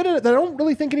so good at it that I don't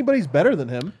really think anybody's better than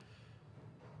him.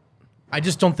 I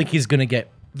just don't think he's going to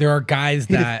get. There are guys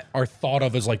that are thought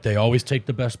of as like they always take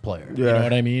the best player. Yeah. You know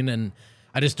what I mean? And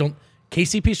I just don't.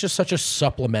 KCP is just such a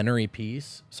complementary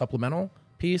piece.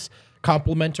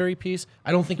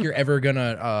 I don't think you're ever going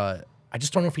to. I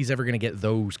just don't know if he's ever going to get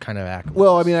those kind of accolades.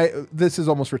 Well, I mean, this is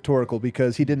almost rhetorical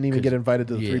because he didn't even get invited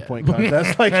to the 3-point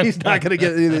contest. He's not going to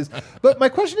get any of these. But my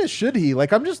question is, should he?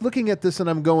 I'm just looking at this and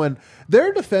I'm going, there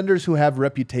are defenders who have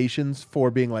reputations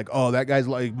for being like, oh, that guy's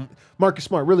like Marcus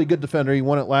Smart, really good defender. He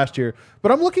won it last year.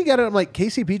 But I'm looking at it, I'm like,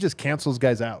 KCP just cancels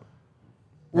guys out.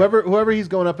 Right. Whoever he's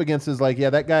going up against is like,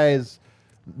 yeah, that guy is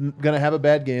going to have a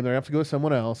bad game. They're going to have to go with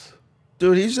someone else.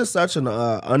 Dude, he's just such an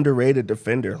underrated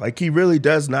defender. He really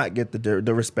does not get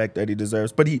the respect that he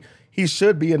deserves. But he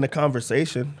should be in the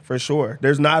conversation for sure.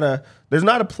 There's not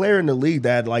a player in the league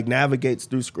that navigates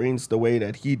through screens the way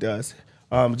that he does,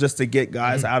 just to get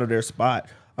guys out of their spot.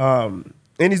 And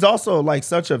he's also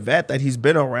such a vet that he's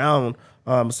been around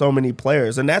so many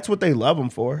players, and that's what they love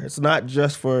him for. It's not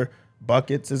just for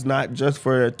buckets. It's not just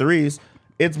for threes.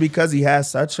 It's because he has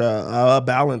such a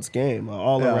balanced game,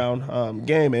 all around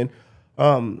game. And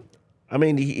I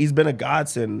mean, he's been a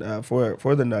godsend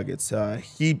for the Nuggets.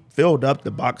 He filled up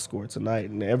the box score tonight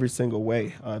in every single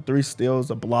way. 3 steals,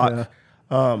 a block.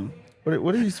 Yeah.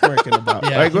 What are you smirking about?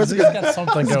 Yeah, he's got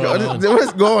something going on.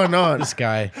 What's going on? This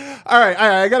guy. All right.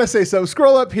 I got to say so.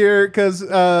 Scroll up here because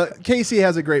Casey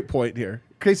has a great point here.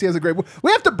 Casey has a great point.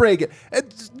 We have to break it.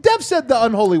 Dev said the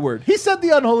unholy word. He said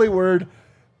the unholy word,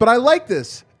 but I like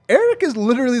this. Eric is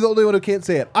literally the only one who can't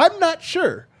say it. I'm not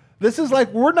sure. This is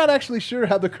we're not actually sure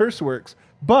how the curse works,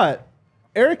 but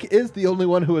Eric is the only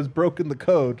one who has broken the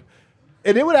code.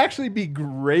 And it would actually be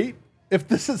great if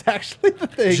this is actually the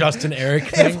thing. Just an Eric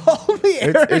thing? If only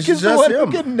Eric is the one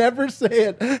who can never say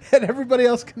it, and everybody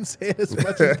else can say it as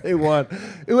much as they want.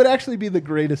 It would actually be the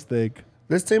greatest thing.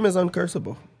 This team is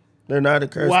uncursable. They're not a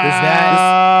curse.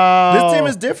 Wow. This team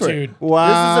is different. Dude.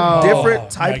 Wow. This is a different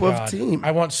type of team.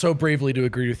 I want so bravely to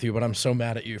agree with you, but I'm so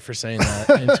mad at you for saying that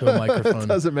into a microphone. It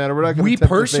doesn't matter. We're not going We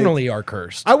personally are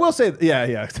cursed. I will say,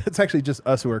 yeah. It's actually just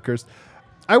us who are cursed.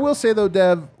 I will say, though,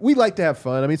 Dev, we like to have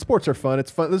fun. I mean, sports are fun.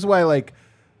 It's fun. This is why,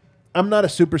 I'm not a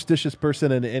superstitious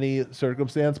person in any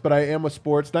circumstance, but I am with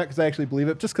sports, not because I actually believe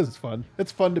it, just because it's fun.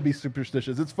 It's fun to be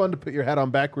superstitious. It's fun to put your hat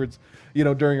on backwards,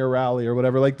 during a rally or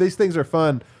whatever. These things are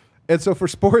fun. And so for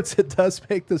sports, it does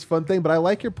make this fun thing. But I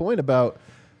like your point about,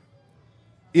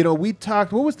 we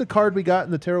talked, what was the card we got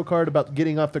in the tarot card about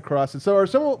getting off the cross? And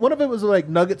so one of it was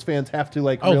Nuggets fans have to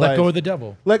realize, let go of the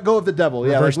devil. Let go of the devil.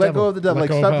 Reverse let go of the devil.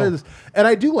 Stop this. And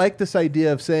I do like this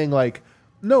idea of saying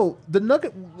no, the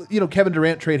Nugget, Kevin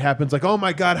Durant trade happens oh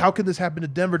my God, how could this happen to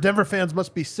Denver? Denver fans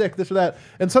must be sick, this or that.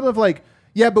 And some of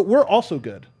yeah, but we're also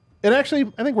good. And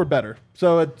actually, I think we're better.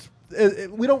 So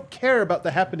we don't care about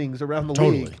the happenings around the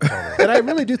league. And I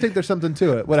really do think there's something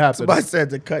to it. What happened? Somebody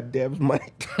said to cut Dev's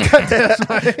mic.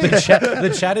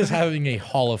 The chat is having a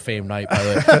Hall of Fame night, by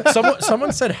the way.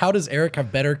 Someone said, how does Eric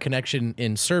have better connection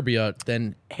in Serbia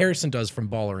than Harrison does from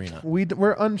Ball Arena?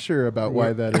 We're unsure about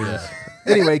why that is.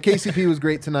 Anyway, KCP was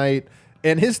great tonight,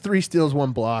 and his 3 steals,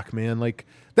 1 block, man.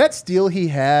 That steal he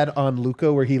had on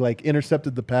Luka where he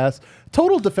intercepted the pass,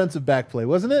 total defensive back play,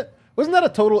 wasn't it? Wasn't that a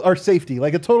total or safety,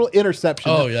 a total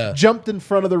interception? Oh, yeah. Jumped in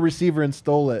front of the receiver and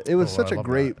stole it. It was such a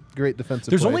great defensive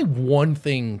There's play. only one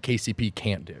thing KCP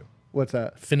can't do. What's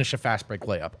that? Finish a fast break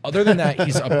layup. Other than that,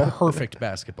 he's a perfect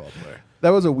basketball player.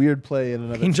 That was a weird play in and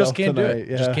of itself. He just can't tonight. do it.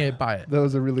 Yeah. Just can't buy it. That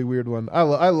was a really weird one.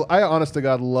 I honest to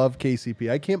God love KCP.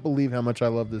 I can't believe how much I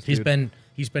love this dude.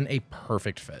 He's been a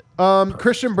perfect fit.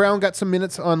 Christian Brown got some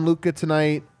minutes on Luka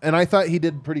tonight, and I thought he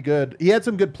did pretty good. He had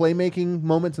some good playmaking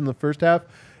moments in the first half.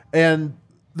 And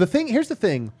here's the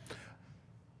thing.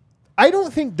 I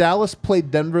don't think Dallas played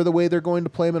Denver the way they're going to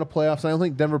play them in the playoffs. I don't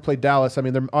think Denver played Dallas. I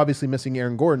mean, they're obviously missing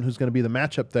Aaron Gordon, who's going to be the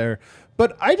matchup there.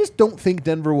 But I just don't think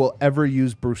Denver will ever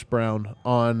use Bruce Brown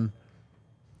on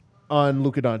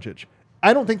Luka Doncic.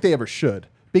 I don't think they ever should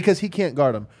because he can't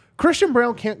guard him. Christian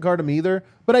Brown can't guard him either.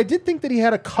 But I did think that he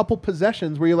had a couple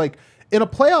possessions where you're in a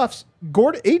playoffs,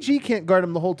 AG can't guard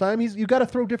him the whole time. You got to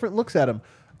throw different looks at him.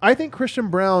 I think Christian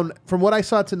Braun, from what I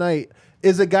saw tonight,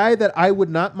 is a guy that I would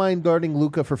not mind guarding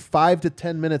Luka for 5 to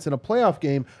 10 minutes in a playoff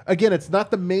game. Again, it's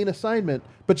not the main assignment,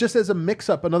 but just as a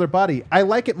mix-up, another body. I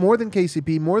like it more than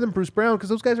KCP, more than Bruce Brown, because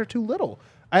those guys are too little.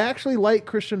 I actually like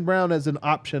Christian Braun as an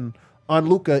option on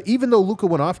Luka, even though Luka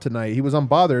went off tonight. He was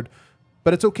unbothered,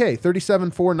 but it's okay.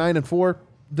 37-4, 9-4.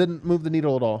 Didn't move the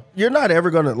needle at all. You're not ever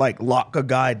going to lock a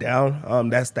guy down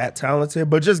that's that talented,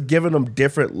 but just giving him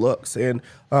different looks. And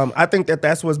I think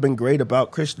that's what's been great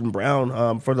about Christian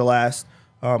Braun for the last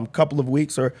couple of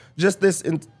weeks, or just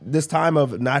this time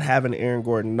of not having Aaron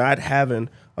Gordon, not having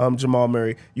Jamal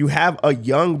Murray. You have a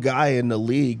young guy in the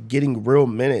league getting real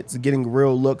minutes, getting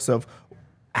real looks of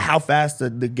how fast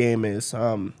the game is,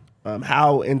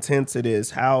 how intense it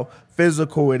is, how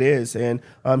physical it is, and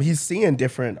he's seeing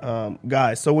different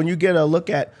guys. So when you get a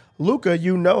look at Luka,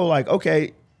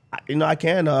 okay, I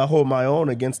can hold my own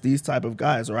against these type of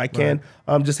guys, or I can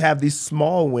just have these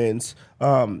small wins.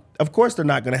 Of course, they're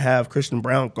not going to have Christian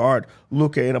Braun guard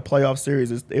Luka in a playoff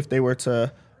series if they were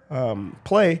to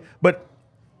play, but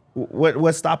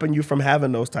what's stopping you from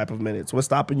having those type of minutes? What's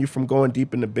stopping you from going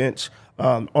deep in the bench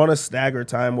on a stagger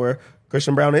time where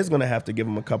Christian Braun is going to have to give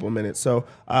him a couple of minutes? So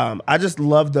I just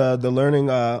love the learning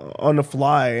on the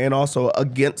fly, and also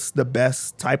against the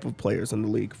best type of players in the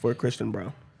league for Christian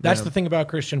Braun. That's the thing about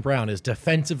Christian Braun, is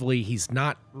defensively he's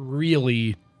not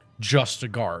really just a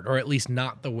guard, or at least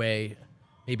not the way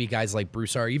maybe guys like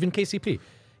Bruce are, even KCP.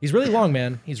 He's really long,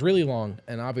 man. He's really long,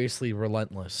 and obviously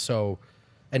relentless. So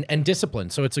and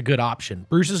disciplined. So it's a good option.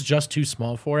 Bruce is just too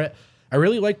small for it. I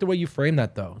really like the way you frame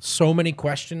that, though. So many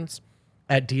questions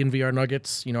at DNVR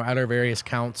Nuggets, at our various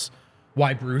counts.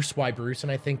 Why Bruce? Why Bruce?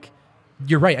 And I think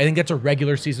you're right. I think that's a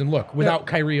regular season look without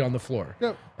Kyrie on the floor.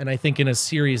 Yep. And I think in a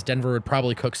series, Denver would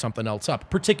probably cook something else up,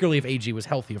 particularly if AG was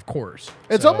healthy, of course.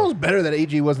 It's almost better that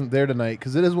AG wasn't there tonight,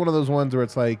 because it is one of those ones where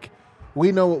it's like,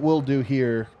 we know what we'll do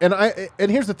here. And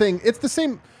here's the thing. It's the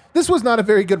same. This was not a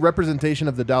very good representation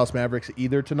of the Dallas Mavericks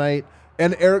either tonight.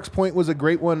 And Eric's point was a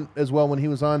great one as well when he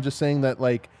was on, just saying that,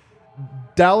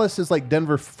 Dallas is like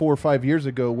Denver 4 or 5 years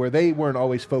ago, where they weren't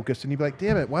always focused. And you'd be like,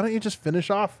 damn it, why don't you just finish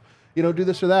off, do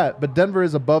this or that? But Denver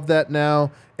is above that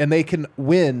now, and they can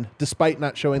win despite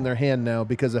not showing their hand now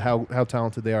because of how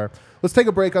talented they are. Let's take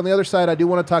a break. On the other side, I do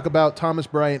want to talk about Thomas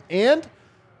Bryant and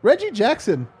Reggie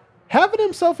Jackson having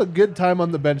himself a good time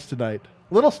on the bench tonight.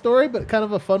 Little story, but kind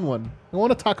of a fun one. I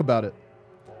want to talk about it.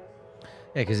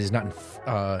 Yeah, because he's not in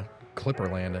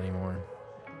Clipperland anymore.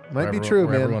 Might be true,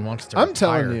 man. Everyone wants to I'm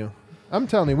retire. telling you.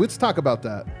 Let's talk about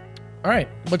that. All right,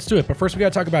 let's do it. But first, we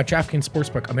got to talk about DraftKings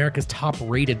Sportsbook, America's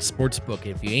top-rated sportsbook.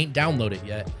 If you ain't downloaded it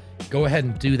yet, go ahead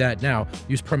and do that now.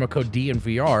 Use promo code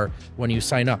DNVR when you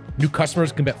sign up. New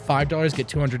customers can bet $5, get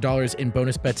 $200 in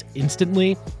bonus bets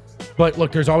instantly. But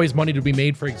look, there's always money to be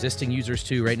made for existing users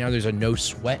too. Right now, there's a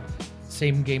no-sweat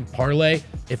same-game parlay.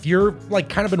 If you're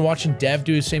kind of been watching Dev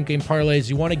do his same-game parlays,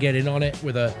 you want to get in on it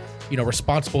with a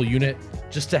responsible unit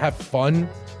just to have fun,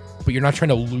 but you're not trying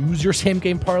to lose your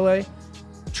same-game parlay,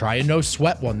 try a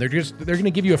no-sweat one. They're going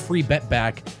to give you a free bet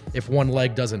back if one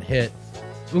leg doesn't hit.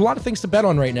 There's a lot of things to bet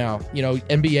on right now.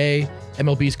 NBA,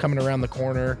 MLB's coming around the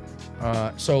corner.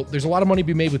 So there's a lot of money to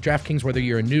be made with DraftKings, whether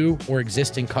you're a new or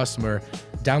existing customer.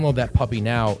 Download that puppy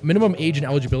now. Minimum age and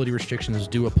eligibility restrictions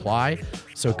do apply,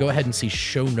 so go ahead and see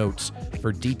show notes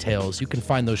for details. You can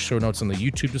find those show notes in the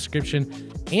YouTube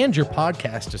description and your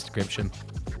podcast description.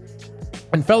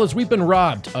 And fellas, we've been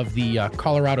robbed of the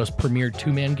Colorado's premier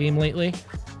two-man game lately.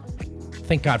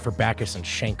 Thank God for Backus and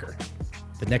Schenker.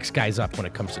 The next guy's up when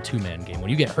it comes to two-man game. When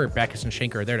you get hurt, Backus and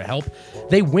Schenker are there to help.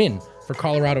 They win for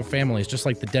Colorado families, just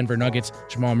like the Denver Nuggets,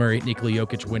 Jamal Murray, Nikola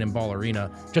Jokic win in Ball Arena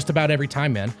just about every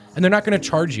time, man. And they're not going to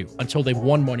charge you until they've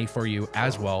won money for you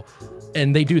as well.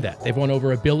 And they do that. They've won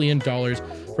over $1 billion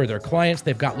for their clients.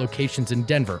 They've got locations in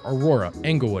Denver, Aurora,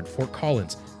 Englewood, Fort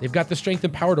Collins. They've got the strength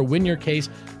and power to win your case.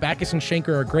 Backus and Schenker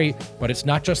are great, but it's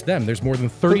not just them. There's more than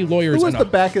 30 lawyers. Who was the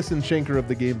Backus and Schenker of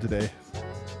the game today?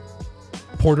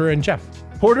 Porter and Jeff.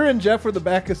 Porter and Jeff were the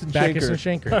Backus and Schenker. Backus and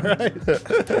Schenker.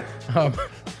 All right.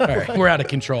 All right, we're out of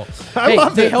control. Hey,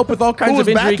 they help with all kinds of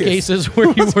injury cases where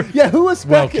you were. Yeah, who was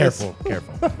Backus? Well,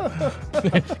 careful.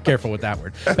 Careful with that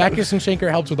word. Backus and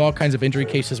Schenker helps with all kinds of injury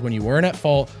cases when you weren't at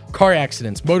fault. Car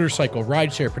accidents, motorcycle,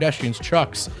 rideshare, pedestrians,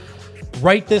 trucks.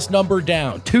 Write this number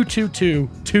down.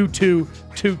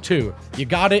 222-2222. You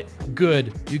got it?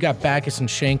 Good. You got Backus and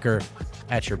Schenker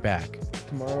at your back.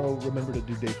 Tomorrow, remember to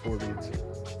do day 4 reads.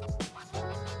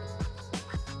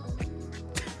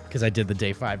 Because I did the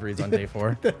day 5 reads on day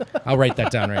 4. I'll write that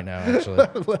down right now, actually.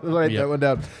 Write that one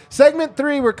down. Segment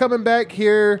 3, we're coming back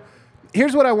here.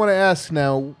 Here's what I want to ask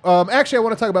now. Actually, I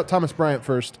want to talk about Thomas Bryant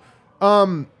first.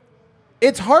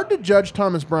 It's hard to judge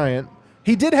Thomas Bryant.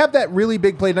 He did have that really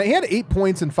big play tonight. He had 8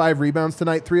 points and 5 rebounds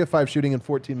tonight, 3 of 5 shooting in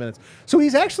 14 minutes. So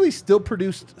he's actually still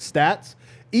produced stats,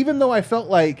 even though I felt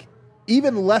like,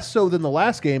 even less so than the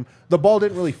last game, the ball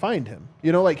didn't really find him.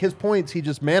 You know, like his points, he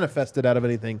just manifested out of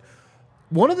anything.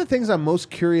 One of the things I'm most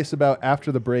curious about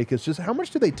after the break is just how much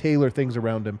do they tailor things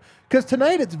around him? Because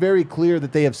tonight it's very clear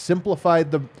that they have simplified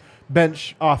the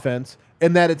bench offense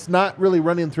and that it's not really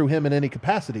running through him in any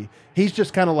capacity. He's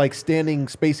just kind of like standing,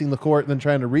 spacing the court, and then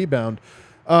trying to rebound.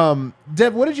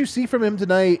 Dev, what did you see from him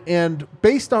tonight? And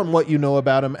based on what you know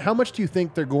about him, how much do you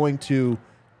think they're going to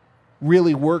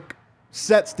really work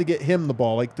sets to get him the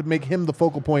ball, like to make him the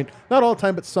focal point? Not all the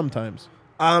time, but sometimes.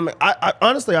 I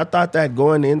honestly, I thought that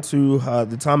going into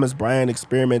the Thomas Bryant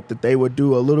experiment that they would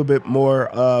do a little bit more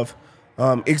of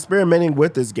experimenting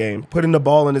with this game, putting the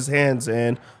ball in his hands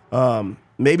and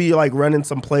maybe like running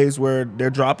some plays where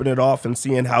they're dropping it off and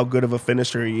seeing how good of a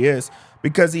finisher he is,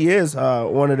 because he is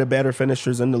one of the better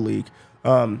finishers in the league.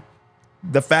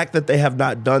 The fact that they have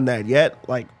not done that yet,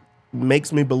 like,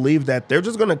 makes me believe that they're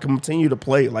just going to continue to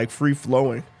play like free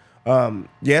flowing.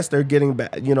 Yes, they're getting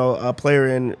back, a player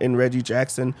in Reggie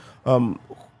Jackson,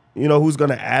 who's going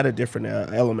to add a different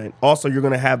element. Also, you're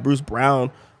going to have Bruce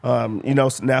Brown, now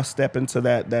step into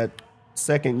that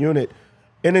second unit.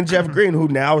 And then Jeff Green, who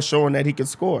now is showing that he can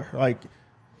score. Like,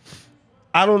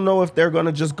 I don't know if they're going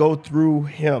to just go through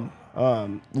him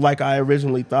like I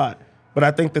originally thought. But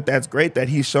I think that that's great that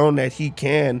he's shown that he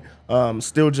can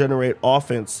still generate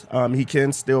offense. He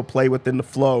can still play within the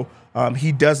flow.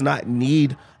 He does not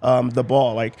need the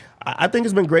ball. Like, I think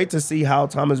it's been great to see how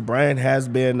Thomas Bryant has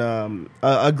been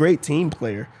a great team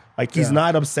player. Like, he's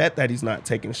not upset that he's not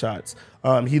taking shots.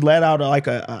 He let out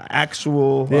a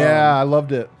actual I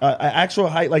loved it. Actual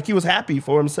height. Like, he was happy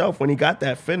for himself when he got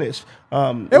that finish.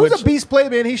 It was a beast play,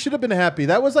 man. He should have been happy.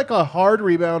 That was like a hard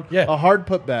rebound, a hard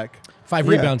putback. 5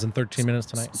 rebounds in 13 minutes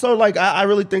tonight. So, like, I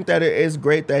really think that it is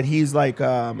great that he's, like,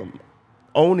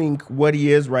 owning what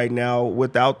he is right now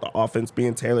without the offense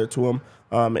being tailored to him.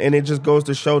 And it just goes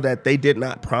to show that they did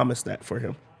not promise that for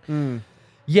him.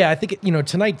 Yeah, I think,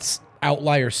 tonight's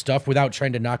outlier stuff, without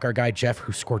trying to knock our guy Jeff,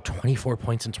 who scored 24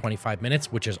 points in 25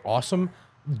 minutes, which is awesome.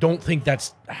 Don't think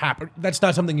that's that's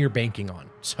not something you're banking on.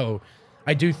 So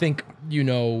I do think,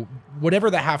 whatever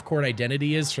the half-court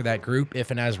identity is for that group, if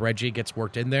and as Reggie gets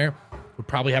worked in there, would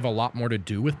probably have a lot more to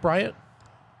do with Bryant.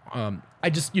 I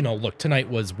just, look, tonight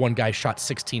was one guy shot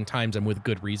 16 times and with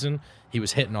good reason. He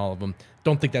was hitting all of them.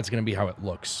 Don't think that's going to be how it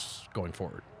looks going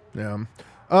forward. Yeah.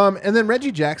 And then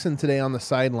Reggie Jackson today on the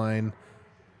sideline,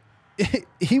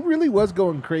 he really was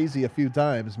going crazy a few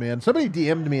times, man. Somebody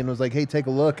DM'd me and was like, hey, take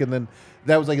a look. And then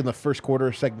that was like in the first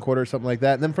quarter, second quarter, something like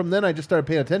that. And then from then I just started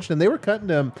paying attention, and they were cutting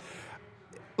him.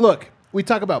 Look, we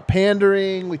talk about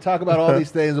pandering. We talk about all these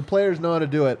things. The players know how to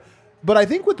do it. But I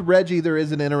think with Reggie, there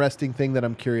is an interesting thing that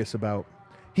I'm curious about.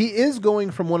 He is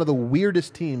going from one of the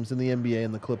weirdest teams in the NBA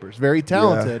and the Clippers. Very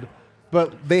talented,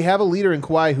 but they have a leader in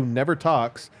Kawhi who never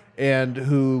talks and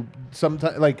who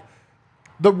sometimes, like,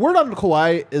 the word on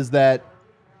Kawhi is that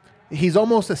he's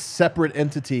almost a separate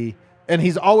entity, and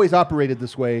he's always operated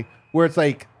this way, where it's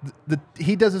like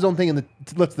he does his own thing and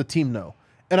lets the team know.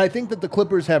 And I think that the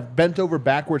Clippers have bent over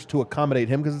backwards to accommodate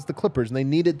him because it's the Clippers, and they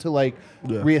needed to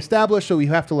reestablish. So you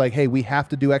have to hey, we have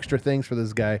to do extra things for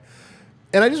this guy.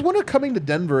 And I just wonder, coming to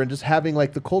Denver and just having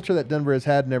the culture that Denver has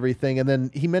had and everything. And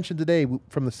then he mentioned today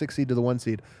from the 6 seed to the 1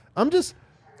 seed. I'm just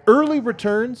early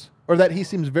returns, or that he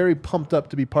seems very pumped up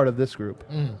to be part of this group.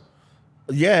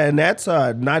 Yeah, and that's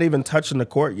not even touching the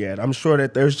court yet. I'm sure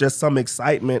that there's just some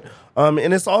excitement.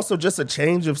 And it's also just a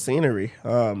change of scenery.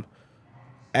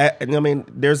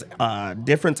 There's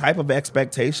different type of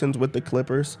expectations with the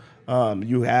Clippers.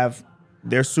 You have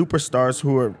their superstars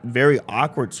who are very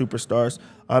awkward superstars.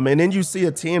 And then you see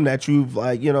a team that you've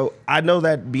I know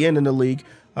that being in the league,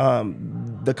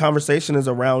 the conversation is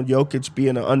around Jokic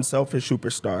being an unselfish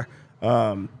superstar.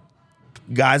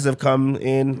 Guys have come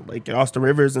in, like Austin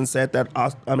Rivers, and said that,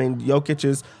 Jokic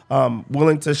is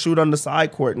willing to shoot on the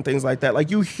side court and things like that.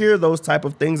 Like, you hear those type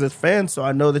of things as fans, so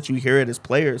I know that you hear it as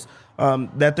players,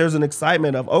 that there's an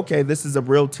excitement of, okay, this is a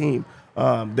real team.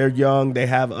 They're young. They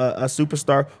have a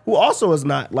superstar who also is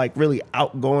not really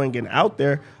outgoing and out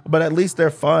there, but at least they're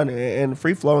fun and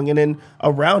free flowing. And then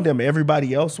around him,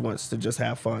 everybody else wants to just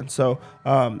have fun. So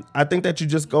I think that you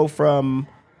just go from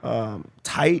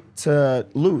tight to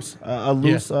loose, a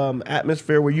loose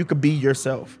atmosphere where you could be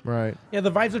yourself. Right. Yeah,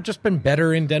 the vibes have just been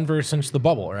better in Denver since the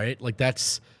bubble, right?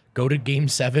 Go to Game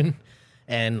 7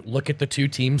 and look at the two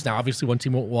teams. Now, obviously, one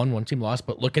team won, one team lost,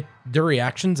 but look at their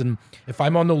reactions. And if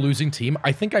I'm on the losing team,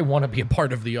 I think I want to be a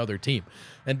part of the other team.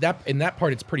 And that in that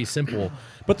part, it's pretty simple.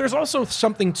 But there's also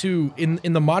something to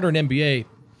in the modern NBA,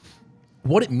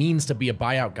 what it means to be a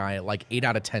buyout guy at like 8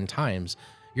 out of 10 times.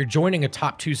 You're joining a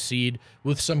top 2 seed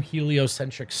with some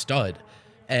heliocentric stud,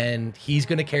 and he's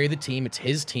going to carry the team. It's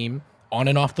his team on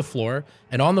and off the floor.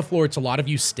 And on the floor, it's a lot of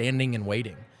you standing and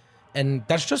waiting. And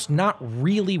that's just not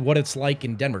really what it's like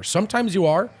in Denver. Sometimes you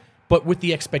are, but with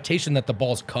the expectation that the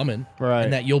ball's coming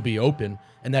and that you'll be open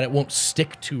and that it won't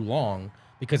stick too long,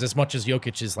 because as much as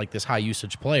Jokic is like this high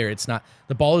usage player, it's not,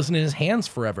 the ball isn't in his hands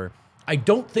forever. I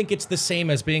don't think it's the same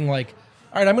as being like,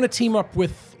 all right, I'm going to team up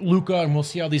with Luka and we'll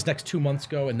see how these next 2 months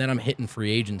go, and then I'm hitting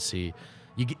free agency.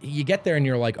 You get there and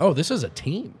you're like, oh, this is a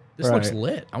team. This looks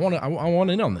lit. I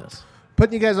want in on this.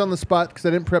 Putting you guys on the spot because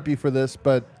I didn't prep you for this,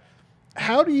 but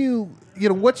how do you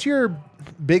what's your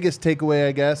biggest takeaway,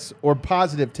 I guess, or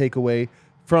positive takeaway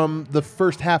from the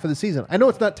first half of the season? I know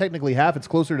it's not technically half, it's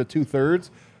closer to 2/3,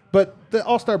 but the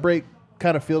All-Star break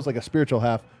kind of feels like a spiritual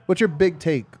half. What's your big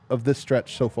take of this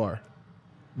stretch so far?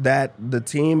 That the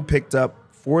team picked up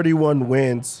 41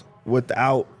 wins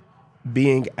without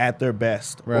being at their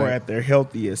best or at their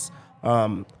healthiest.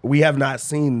 We have not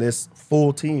seen this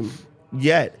full team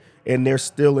yet, and they're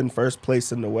still in first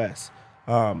place in the West.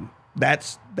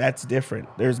 That's different.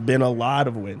 There's been a lot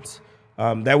of wins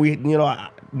that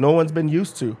no one's been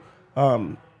used to.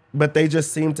 But they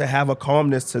just seem to have a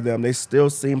calmness to them. They still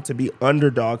seem to be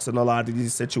underdogs in a lot of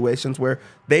these situations where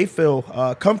they feel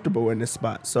comfortable in this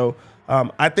spot. So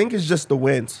I think it's just the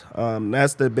wins.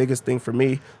 That's the biggest thing for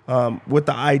me, with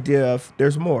the idea of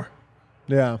there's more.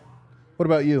 Yeah. What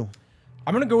about you?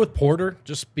 I'm going to go with Porter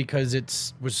just because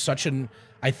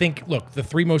I think, look, the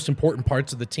 3 most important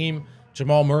parts of the team,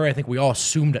 Jamal Murray, I think we all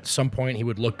assumed at some point he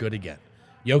would look good again.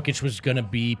 Jokic was going to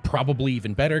be probably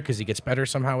even better because he gets better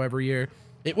somehow every year.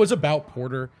 It was about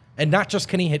Porter, and not just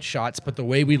can he hit shots, but the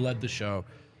way we led the show.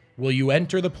 Will you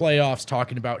enter the playoffs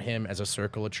talking about him as a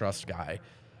circle of trust guy?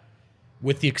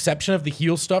 With the exception of the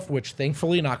heel stuff, which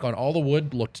thankfully, knock on all the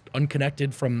wood, looked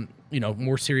unconnected from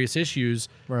more serious issues.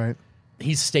 Right.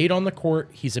 He's stayed on the court.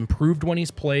 He's improved when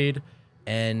he's played,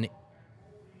 and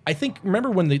I think,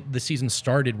 remember when the season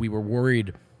started, we were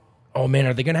worried, oh man,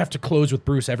 are they going to have to close with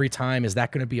Bruce every time? Is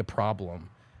that going to be a problem?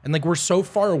 And we're so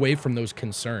far away from those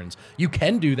concerns. You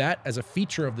can do that as a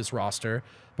feature of this roster,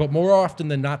 but more often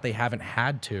than not, they haven't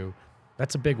had to.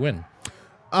 That's a big win.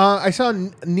 I saw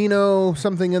Nino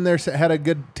something in there had a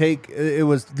good take. It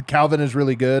was Calvin is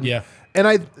really good. Yeah. And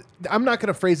I'm not going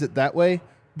to phrase it that way,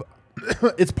 but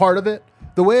it's part of it.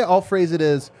 The way I'll phrase it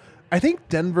is, I think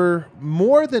Denver,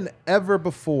 more than ever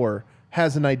before,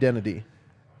 has an identity.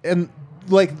 And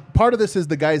part of this is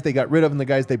the guys they got rid of and the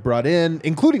guys they brought in,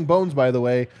 including Bones, by the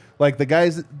way. Like the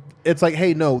guys, it's like,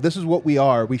 hey, no, this is what we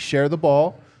are. We share the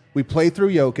ball. We play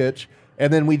through Jokic.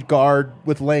 And then we guard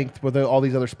with length with all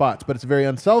these other spots. But it's very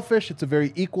unselfish. It's a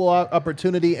very equal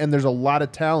opportunity. And there's a lot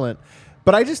of talent.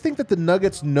 But I just think that the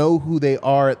Nuggets know who they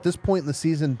are at this point in the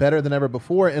season better than ever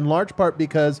before, in large part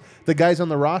because the guys on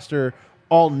the roster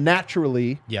all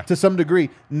naturally, to some degree,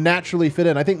 naturally fit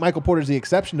in. I think Michael Porter's the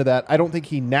exception to that. I don't think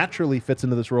he naturally fits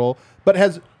into this role, but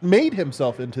has made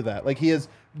himself into that. Like, he has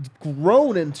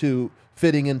grown into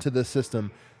fitting into this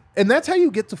system. And that's how you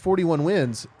get to 41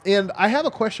 wins. And I have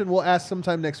a question we'll ask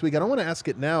sometime next week. I don't want to ask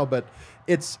it now, but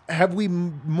it's, have we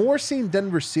more seen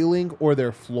Denver's ceiling or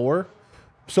their floor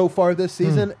so far this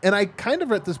season? And I kind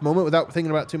of, at this moment, without thinking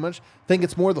about it too much, think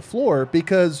it's more the floor,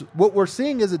 because what we're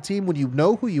seeing is a team, when you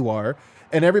know who you are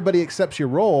and everybody accepts your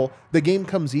role, the game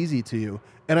comes easy to you.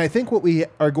 And I think what we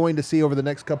are going to see over the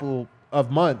next couple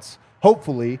of months,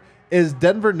 hopefully, is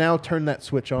Denver now turn that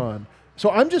switch on. So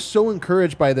I'm just so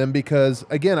encouraged by them because,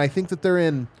 again, I think that they're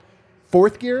in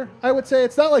 4th gear, I would say.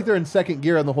 It's not like they're in 2nd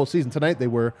gear on the whole season. Tonight they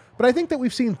were. But I think that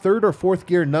we've seen 3rd or 4th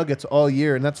gear Nuggets all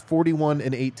year, and that's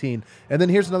 41-18. And then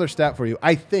here's another stat for you.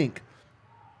 I think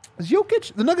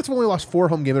Jokic, the Nuggets have only lost 4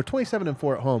 home games. They're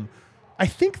 27-4 at home. I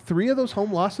think 3 of those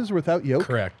home losses were without Jokic.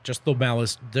 Correct. Just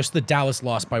the Dallas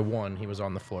loss by 1. He was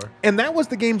on the floor. And that was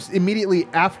the games immediately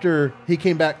after he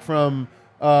came back from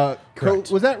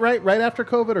was that right after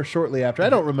COVID or shortly after? I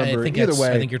don't remember. Either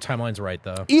way, I think your timeline's right,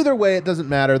 though. Either way, it doesn't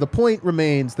matter. The point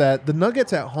remains that the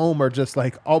Nuggets at home are just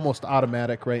like almost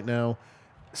automatic right now.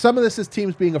 Some of this is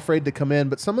teams being afraid to come in,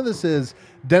 but some of this is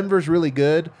Denver's really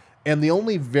good, and the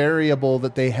only variable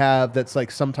that they have that's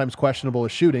like sometimes questionable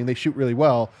is shooting. They shoot really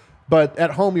well, but at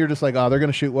home you're just like, oh, they're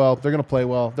going to shoot well, they're going to play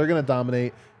well, they're going to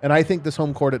dominate. And I think this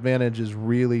home court advantage is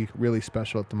really, really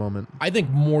special at the moment. I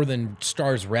think more than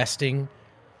stars resting,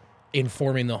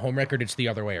 informing the home record. It's the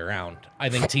other way around. I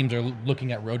think teams are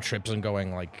looking at road trips and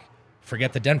going like,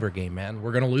 forget the Denver game, man.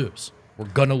 We're going to lose. We're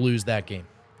going to lose that game.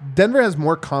 Denver has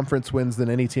more conference wins than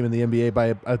any team in the NBA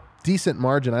by a decent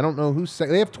margin. I don't know who's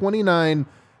second. They have 29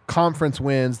 conference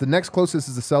wins. The next closest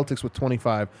is the Celtics with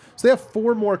 25. So they have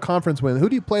 4 more conference wins. Who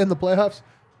do you play in the playoffs?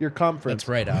 Your conference. That's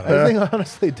right, Adam. I think,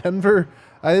 honestly,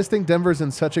 I just think Denver's in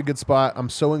such a good spot. I'm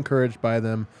so encouraged by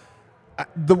them.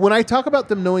 When I talk about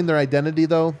them knowing their identity,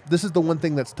 though, this is the one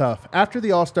thing that's tough. After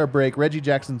the All-Star break, Reggie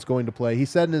Jackson's going to play. He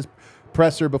said in his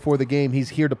presser before the game, he's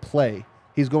here to play.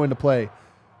 He's going to play.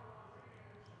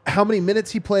 How many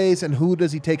minutes he plays and who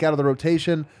does he take out of the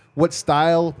rotation? What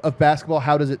style of basketball?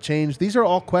 How does it change? These are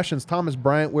all questions. Thomas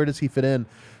Bryant, where does he fit in?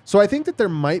 So I think that there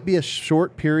might be a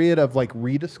short period of like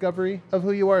rediscovery of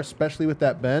who you are, especially with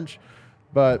that bench.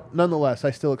 But nonetheless,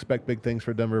 I still expect big things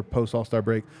for Denver post All-Star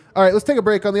break. All right, let's take a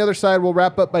break. On the other side, we'll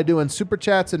wrap up by doing super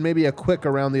chats and maybe a quick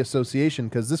around the association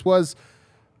because is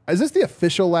this the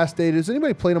official last day? Does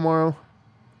anybody play tomorrow?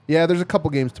 Yeah, there's a couple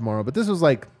games tomorrow, but this was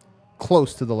like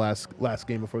close to the last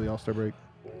game before the All-Star break.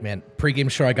 Man,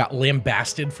 pregame show, I got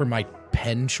lambasted for my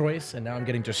pen choice, and now I'm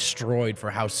getting destroyed for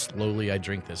how slowly I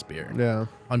drink this beer. Yeah.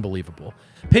 Unbelievable.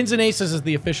 Pins and Aces is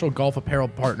the official golf apparel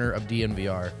partner of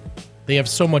DNVR. They have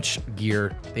so much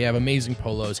gear. They have amazing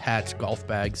polos, hats, golf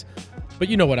bags. But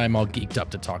you know what I'm all geeked up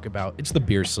to talk about. It's the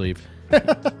beer sleeve.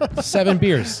 7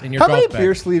 beers in your golf bag. How many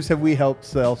beer sleeves have we helped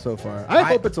sell so far? I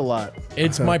hope it's a lot.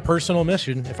 It's my personal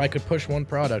mission. If I could push one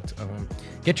product.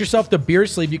 Get yourself the beer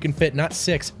sleeve. You can fit not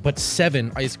 6, but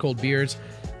 7 ice-cold beers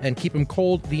and keep them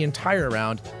cold the entire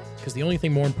round because the only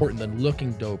thing more important than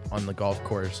looking dope on the golf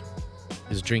course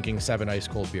is drinking 7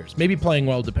 ice-cold beers. Maybe playing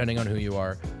well, depending on who you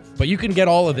are. But you can get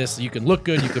all of this. You can look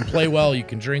good. You can play well. You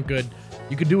can drink good.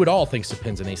 You can do it all thanks to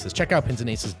Pins and Aces. Check out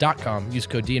pinsandaces.com. Use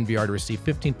code DNVR to receive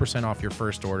 15% off your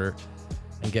first order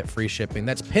and get free shipping.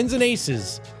 That's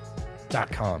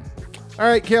pinsandaces.com. All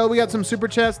right, Kale, we got some super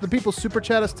chats. The people super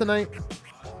chat us tonight.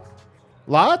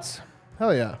 Lots?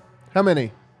 Hell yeah. How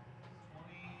many?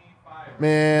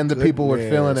 Man, the people were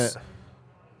feeling it.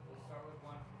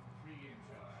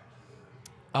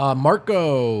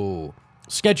 Marco,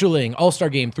 scheduling, All-Star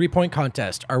Game, 3-point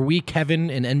contest. Are we Kevin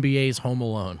in NBA's Home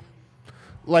Alone?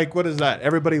 Like, what is that?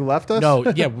 Everybody left us? No,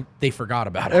 yeah, they forgot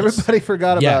about us. Everybody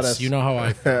forgot about us. Yes, you know how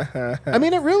I feel. I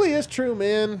mean, it really is true,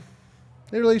 man.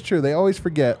 It really is true. They always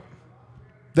forget.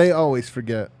 They always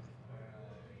forget.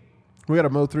 We got to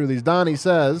mow through these. Donnie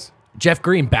says... Jeff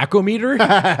Green, backometer?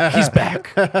 He's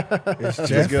back. It's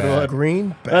Jeff Green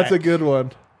back. That's a good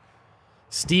one.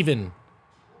 Steven,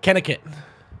 Kennecut.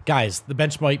 Guys, the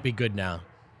bench might be good now.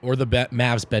 Or the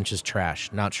Mavs bench is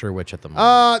trash. Not sure which at the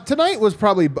moment. Tonight was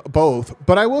probably both.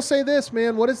 But I will say this,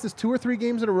 man. What is this, 2 or 3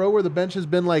 games in a row where the bench has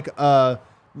been like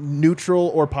neutral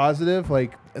or positive?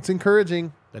 Like, it's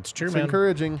encouraging. That's true, it's man.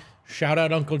 Encouraging. Shout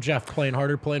out Uncle Jeff, playing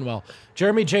harder, playing well.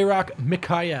 Jeremy J-Rock,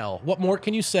 Mikhail. What more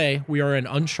can you say? We are in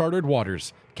uncharted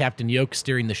waters. Captain Yoke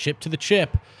steering the ship to the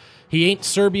chip. He ain't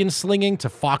Serbian slinging to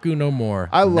Faku no more.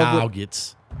 I love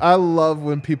Nuggets. I love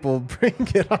when people bring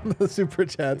it on the super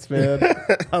chats, man.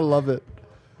 I love it.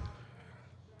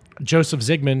 Joseph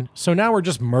Zigman. So now we're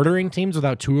just murdering teams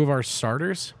without 2 of our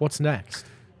starters? What's next?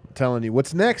 I'm telling you.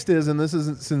 What's next is, and this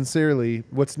isn't sincerely,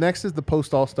 what's next is the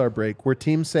post-All-Star break where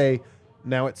teams say,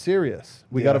 now it's serious.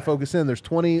 We got to focus in. There's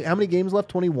 20, how many games left?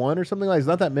 21 or something like that? It's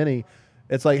not that many.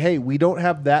 It's like, hey, we don't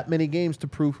have that many games to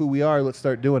prove who we are. Let's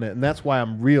start doing it. And that's why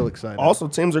I'm real excited. Also,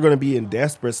 teams are going to be in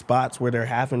desperate spots where they're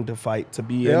having to fight to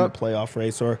be in the playoff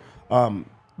race or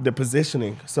the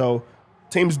positioning. So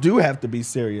teams do have to be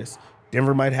serious.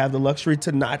 Denver might have the luxury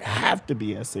to not have to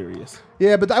be as serious.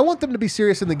 Yeah, but I want them to be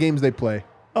serious in the games they play.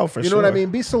 Oh, for sure. You know what I mean?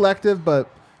 Be selective, but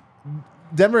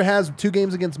Denver has 2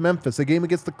 games against Memphis, a game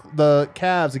against the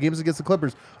Cavs, a game against the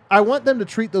Clippers. I want them to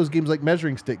treat those games like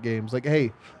measuring stick games. Like,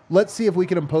 hey, let's see if we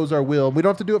can impose our will. We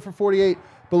don't have to do it for 48,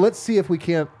 but let's see if we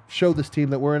can't show this team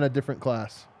that we're in a different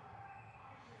class.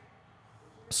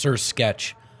 Sir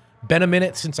Sketch. Been a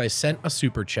minute since I sent a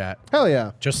super chat. Hell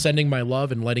yeah. Just sending my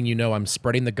love and letting you know I'm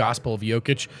spreading the gospel of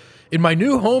Jokic in my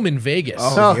new home in Vegas.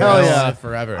 Oh hell yeah.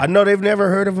 Forever. I know they've never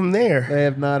heard of him there. They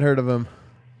have not heard of him.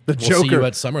 The We'll Joker. see you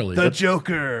at Summer League. The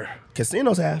Joker.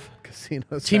 Casinos have. Team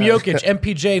Jokic,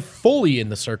 MPJ fully in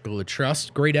the circle of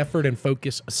trust. Great effort and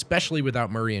focus, especially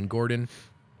without Murray and Gordon.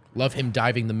 Love him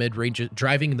driving the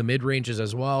mid-ranges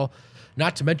as well.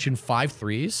 Not to mention 5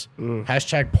 threes.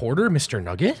 Hashtag Porter, Mr.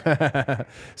 Nugget.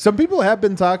 Some people have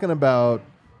been talking about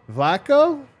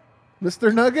Vlaco,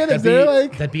 Mr. Nugget.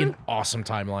 That'd be an awesome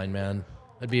timeline, man.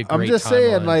 That'd be a great I'm just timeline.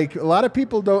 saying, like, a lot of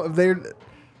people don't.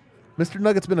 Mr.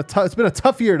 Nugget's been it's been a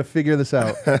tough year to figure this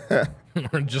out.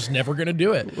 We're just never going to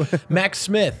do it. Max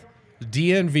Smith,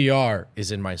 DNVR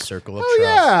is in my circle of Oh,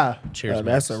 trust. yeah. Cheers,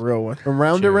 That's Max. a real one.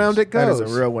 Around and round it That goes.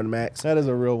 is a real one, Max. That is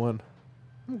a real one.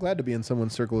 I'm glad to be in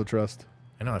someone's circle of trust.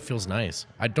 I know, it feels nice.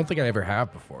 I don't think I ever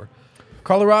have before.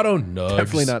 Colorado, Nugs.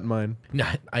 Definitely not mine. No,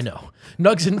 I know.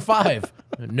 Nugs in 5.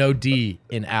 No D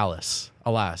in Alice.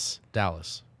 Alas,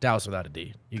 Dallas. Dallas without a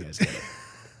D. You guys get it.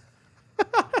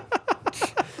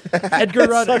 Edgar It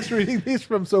Rodriguez. sucks reading these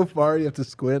from so far. You have to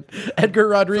squint. Edgar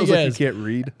Feels like you Rodriguez. can't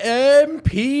read.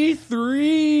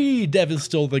 MP3. Dev is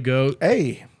still the GOAT.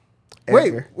 Hey. Wait,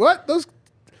 Edgar. what? Those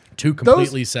Two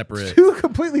completely separate. two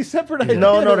completely separate ideas.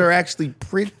 No, they're actually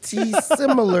pretty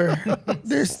similar.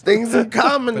 There's things in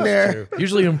common there.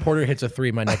 Usually when Porter hits a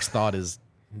 3, my next thought is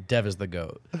Dev is the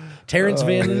GOAT. Terrence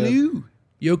Van Leeuw.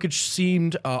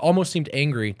 Jokic almost seemed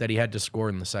angry that he had to score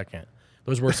in the second.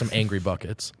 Those were some angry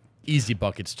buckets. Easy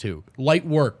buckets, too. Light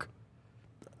work.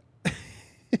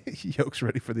 Yoke's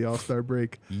ready for the All-Star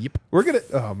break. Yep. We're going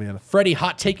to... Oh, man. Freddie,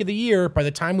 hot take of the year. By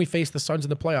the time we face the Suns in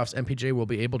the playoffs, MPJ will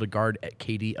be able to guard at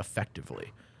KD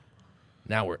effectively.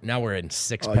 Now we're in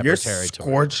six pepper You're territory.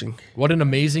 scorching. What an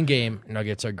amazing game.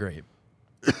 Nuggets are great.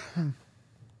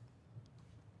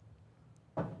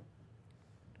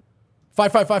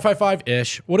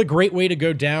 5-5-5-5-5-ish. What a great way to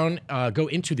go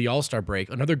into the All-Star break.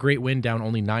 Another great win down,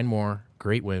 only 9 more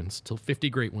great wins till 50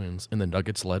 great wins in the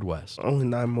Nuggets-led West. Only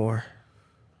 9 more.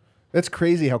 That's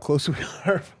crazy how close we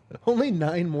are. Only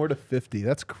 9 more to 50.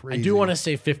 That's crazy. I do want to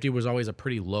say 50 was always a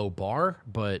pretty low bar,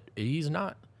 but he's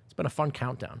not. It's been a fun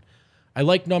countdown. I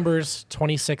like numbers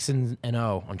 26 and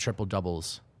 0 on triple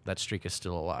doubles. That streak is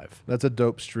still alive. That's a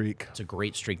dope streak. It's a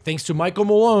great streak. Thanks to Michael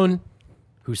Malone,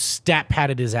 who stat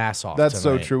padded his ass off. That's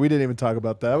tonight. so true. We didn't even talk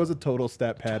about that. That was a total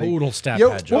stat padding. Total stat Yo,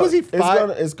 pad what job. was he?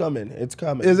 It's coming. It's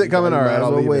coming. Is it coming? All right,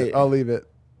 I'll leave wait. it. I'll leave it.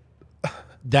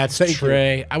 That's Thank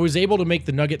Trey. I was able to make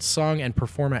the Nuggets song and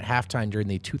perform at halftime during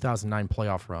the 2009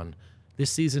 playoff run.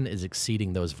 This season is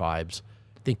exceeding those vibes.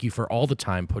 Thank you for all the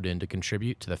time put in to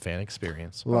contribute to the fan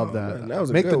experience. Love that. man, that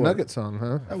was a Make good the one. Nugget song,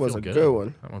 huh? That was Feel a good. good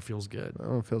one. That one feels good. That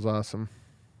one feels awesome.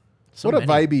 So what a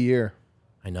many. vibey year.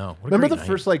 I know. What a Remember great the night.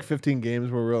 first like 15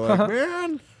 games where we were like,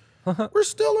 man, We're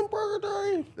still in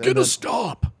Burger Day. Gonna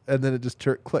stop. and then it just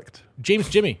clicked. James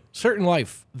Jimmy, certain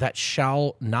life that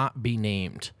shall not be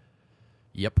named.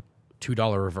 Yep.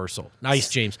 $2 reversal. Nice,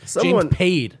 James. Someone- James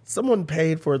paid Someone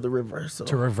paid for the reversal.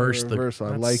 to reverse the Reversal.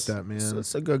 I like that, man. So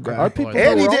it's a good guy. Our people And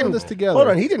we're he all in didn't- this together. Hold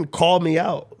on, he didn't call me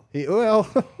out.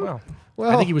 Well,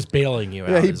 I think he was bailing you out.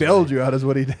 yeah, he is bailed what you out, is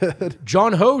what he did.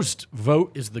 John Host,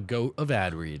 vote is the GOAT of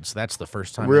ad reads. That's the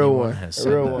first time Real anyone one. has A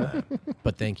said real that.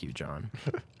 But thank you, John.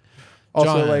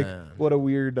 Also, John- like, what a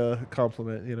weird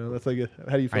compliment. You know, that's like,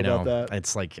 how do you feel I know. about that?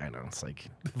 It's like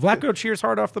Vlatko cheers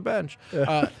hard off the bench.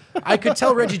 I could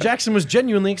tell Reggie Jackson was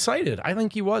genuinely excited. I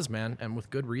think he was, man, and with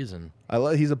good reason.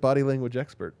 He's a body language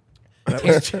expert. That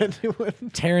was genuine.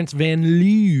 Terrence Van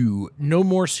Leeuw, no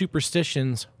more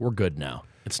superstitions. We're good now.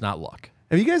 It's not luck.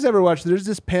 Have you guys ever watched? There's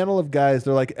this panel of guys.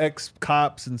 They're like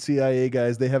ex-cops and CIA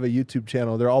guys. They have a YouTube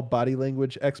channel. They're all body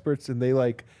language experts, and they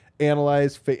like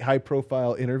analyze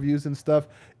high-profile interviews and stuff.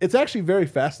 It's actually very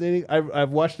fascinating. I've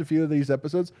watched a few of these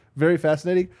episodes. Very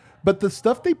fascinating. But the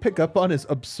stuff they pick up on is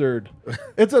absurd.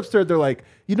 It's absurd. They're like,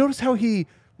 you notice how he,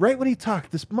 right when he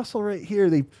talked, this muscle right here,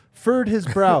 they furrowed his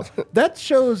brow. That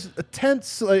shows a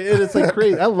tense, and it's like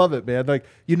crazy. I love it, man. Like,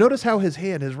 you notice how his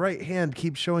right hand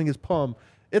keeps showing his palm.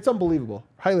 It's unbelievable.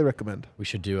 Highly recommend. We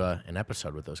should do an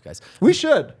episode with those guys. We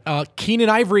should. Keenan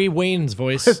Ivory, Wayne's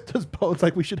voice. Does Bones,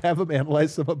 like, we should have him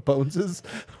analyze some of Bones's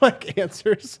like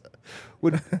answers.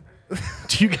 Do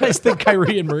you guys think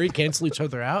Kyrie and Murray cancel each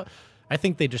other out? I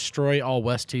think they destroy all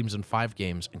West teams in 5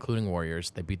 games, including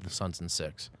Warriors. They beat the Suns in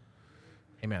 6.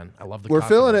 Hey, man, I love the We're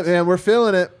feeling it, confidence. man. We're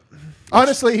feeling it.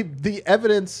 Honestly, the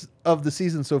evidence of the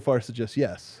season so far suggests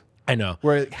yes. I know.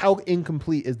 Where how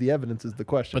incomplete is the evidence is the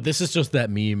question. But this is just that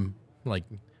meme. Like,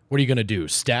 what are you going to do?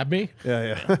 Stab me?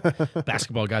 Yeah.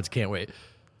 Basketball gods can't wait.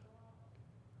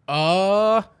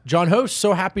 John Host,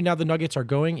 so happy now the Nuggets are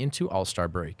going into All-Star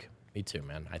break. Me too,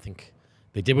 man. I think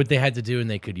they did what they had to do and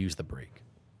they could use the break.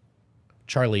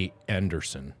 Charlie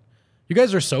Anderson. You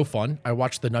guys are so fun. I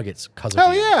watched the Nuggets because of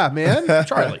Hell you. yeah, man.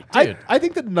 Charlie, dude. I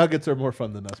think the Nuggets are more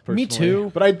fun than us personally. Me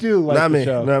too. But I do like Not the me.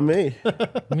 show. Not me.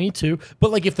 Me too.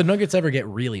 But like if the Nuggets ever get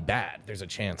really bad, there's a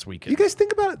chance we could. You guys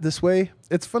think about it this way.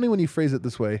 It's funny when you phrase it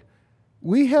this way.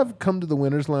 We have come to the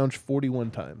Winners Lounge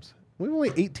 41 times. We've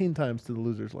only 18 times to the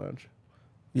Losers Lounge.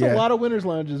 It's a lot of Winners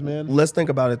Lounges, man. Let's think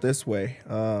about it this way.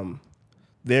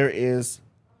 There is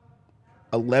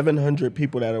 1,100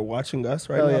 people that are watching us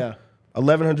right Hell now. yeah.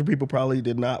 1,100 people probably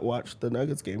did not watch the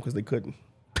Nuggets game because they couldn't.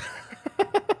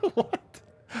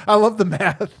 I love the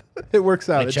math. It works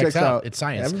out. It checks out. It's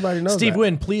science. Everybody knows Steve that.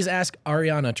 Wynn, please ask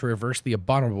Ariana to reverse the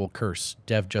abominable curse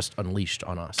Dev just unleashed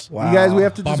on us. Wow. You guys, we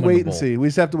have to just wait and Abominable. see. We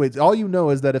just have to wait. All you know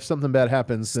is that if something bad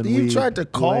happens, then Steve we tried to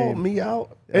call blame. me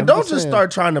out. I'm And don't just just saying.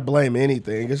 start trying to blame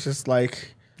anything. It's just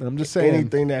like I'm just saying.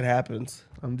 anything that happens.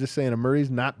 I'm just saying. Murray's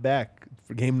not back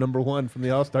for game number 1 from the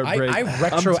All-Star break. I I'm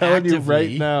telling you right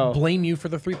retroactively now. blame you for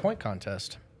the 3-point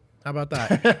contest. How about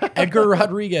that? Edgar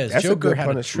Rodriguez, That's a Joker good had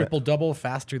punishment. a triple-double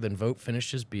faster than Vogt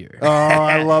finished his beer. Oh,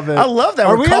 I love it. I love that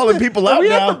Are we're we calling at the- people are out we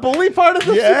now. at the bully part of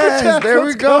the Yes, super chat? there we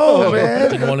Let's go, man.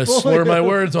 Didn't want to slur my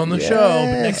words on the show,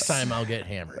 but next time I'll get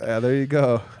hammered. Yeah, there you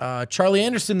go. Charlie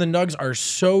Anderson, the Nugs are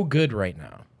so good right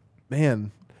now.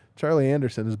 Man, Charlie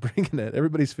Anderson is bringing it.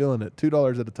 Everybody's feeling it.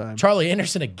 $2 at a time. Charlie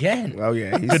Anderson again. Oh,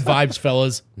 yeah. Good vibes,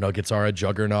 fellas. Nuggets are a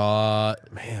juggernaut.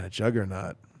 Man, a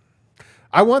juggernaut.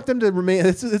 I want them to remain.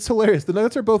 It's hilarious. The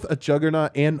Nuggets are both a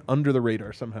juggernaut and under the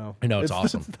radar somehow. I know, it's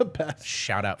awesome. It's the best.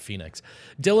 Shout out Phoenix.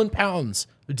 Dylan Pounds.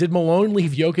 Did Malone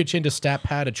leave Jokic into stat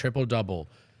pad a triple-double?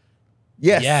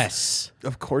 Yes. Yes.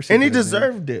 Of course, And he did, man.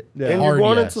 deserved it. Yeah. And Hard you're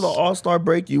going yes. into the All-Star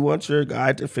break, you want your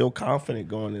guy to feel confident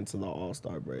going into the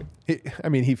All-Star break.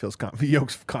 He feels confident.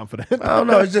 Yoke's confident. I don't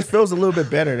know. It just feels a little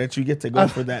bit better that you get to go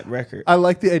for that record. I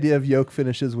like the idea of Yoke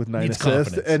finishes with 9 Needs assists,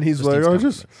 confidence. and he's Just like,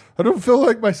 needs I don't feel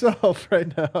like myself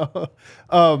right now.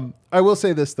 I will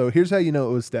say this though. Here's how you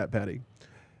know it was stat padding.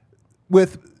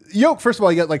 With Yoke, first of all,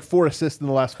 he got like 4 assists in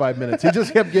the last 5 minutes. He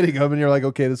just kept getting them, and you're like,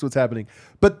 okay, this is what's happening.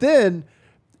 But then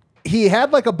he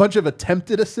had like a bunch of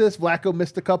attempted assists. Vlatko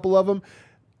missed a couple of them.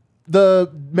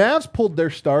 The Mavs pulled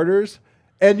their starters,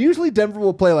 and usually Denver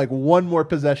will play like one more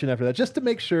possession after that just to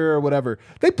make sure or whatever.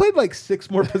 They played like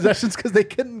 6 more possessions because they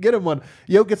couldn't get him one.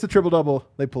 Yoke gets a triple-double.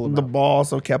 They pull him The out. ball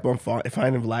also kept on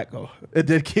finding Vlatko. It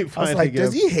did keep I was finding like, him.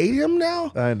 does he hate him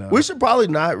now? I know. We should probably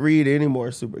not read any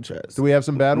more super chats. Do we have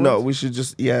some bad ones? No, we should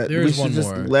just, There we is should one just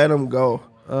more. let him go.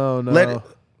 Oh, no. Let it,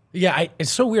 Yeah,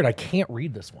 it's so weird. I can't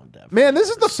read this one, Dev. Man, this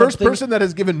is the first Something- person that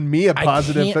has given me a I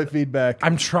positive can't- feedback.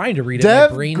 I'm trying to read it.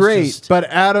 Dev, My brain's great, just... but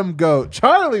Adam, goat.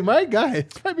 Charlie, my guy.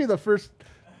 This might be the first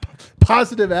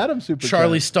positive Adam super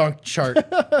Charlie stunk chart.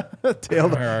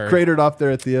 tailed, Alright. cratered off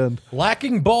there at the end.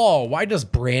 Lacking ball. Why does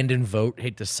Brandon Vogt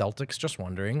hate the Celtics? Just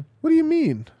wondering. What do you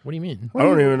mean? What do you mean? I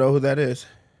don't even know who that is.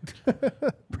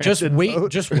 Just wait.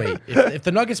 Vogt. Just wait. If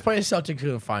the Nuggets play the Celtics in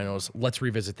the finals, let's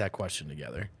revisit that question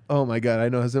together. Oh my God, I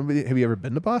know. Have you ever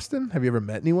been to Boston? Have you ever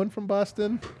met anyone from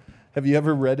Boston? Have you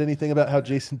ever read anything about how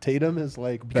Jason Tatum is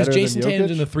like Because better Jason than Jokic?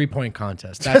 Tatum's in the 3-point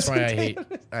contest. That's why I hate.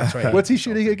 That's why I hate What's he the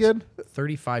shooting Celtics. again?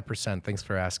 35%. Thanks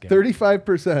for asking.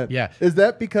 35%. Yeah. Is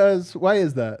that because? Why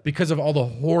is that? Because of all the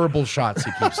horrible shots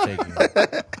he keeps taking.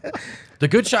 The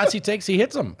good shots he takes, he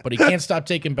hits them, but he can't stop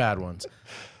taking bad ones.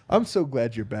 I'm so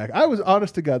glad you're back. I was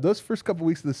honest to God, those first couple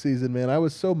weeks of the season, man, I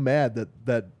was so mad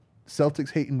that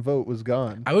Celtics hate and vote was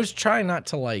gone. I was trying not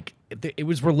to like. It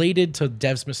was related to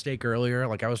Dev's mistake earlier.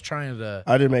 Like I was trying to.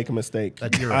 I didn't make a mistake.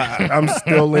 That's your right. I'm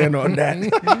still in on that.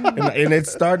 and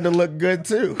it's starting to look good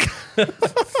too.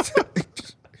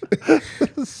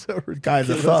 So Guys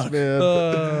are fucked.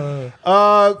 man.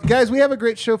 Guys, we have a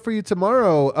great show for you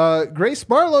tomorrow. Grace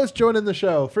Barlow's joining the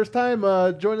show. First time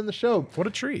joining the show. What a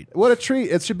treat. What a treat.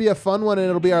 It should be a fun one, and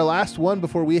it'll be our last one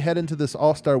before we head into this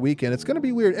All-Star weekend. It's going to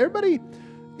be weird. Everybody,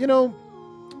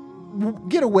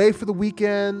 get away for the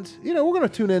weekend. We're going to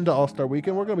tune into All-Star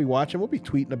weekend. We're going to be watching. We'll be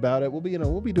tweeting about it. We'll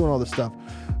be doing all this stuff.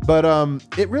 But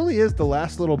it really is the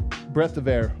last little breath of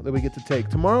air that we get to take.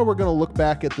 Tomorrow we're going to look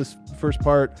back at this first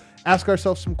part, ask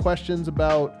ourselves some questions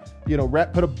about,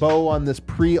 put a bow on this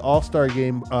pre-All-Star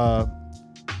game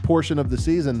portion of the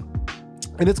season.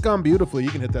 And it's gone beautifully. You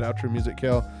can hit that outro music,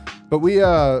 Kale.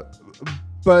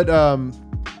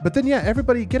 But then yeah,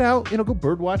 everybody get out, go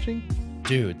bird watching.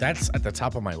 Dude, that's at the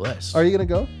top of my list. Are you going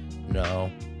to go?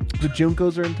 No. The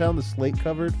Juncos are in town, the slate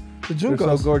covered. The They're so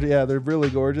Juncos. gorgeous. Yeah, they're really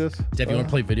gorgeous. Dev, you want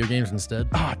to play video games instead?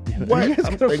 Ah, damn it. What? Are you guys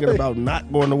I'm gonna thinking play? about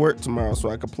not going to work tomorrow so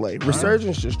I could play.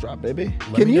 Resurgence just dropped, baby.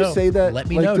 Let Can me you know. say that? Let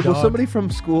me like, know, Will dog. somebody from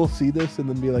school see this and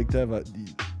then be like, Dev,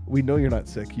 we know you're not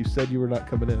sick. You said you were not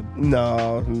coming in.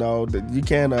 No, you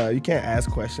can't ask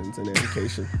questions in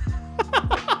education.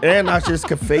 And I just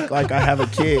could fake like I have a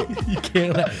kid. You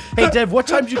can't. Hey, Dev, what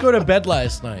time did you go to bed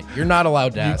last night? You're not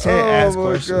allowed to ask. can't ask Oh my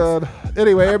questions. God.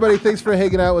 Anyway, everybody, thanks for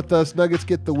hanging out with us. Nuggets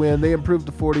get the win. They improved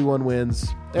to 41 wins.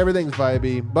 Everything's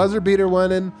vibey. Buzzer beater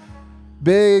winning.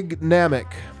 Big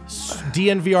Namek.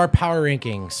 DNVR power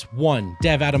rankings. 1,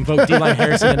 Dev, Adam, Vogt, D-Line,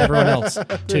 Harrison, and everyone else.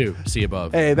 2, see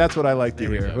above. Hey, that's what I like to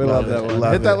we hear. go. We love Love that it. one.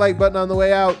 Love Hit that it. like button on the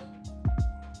way out.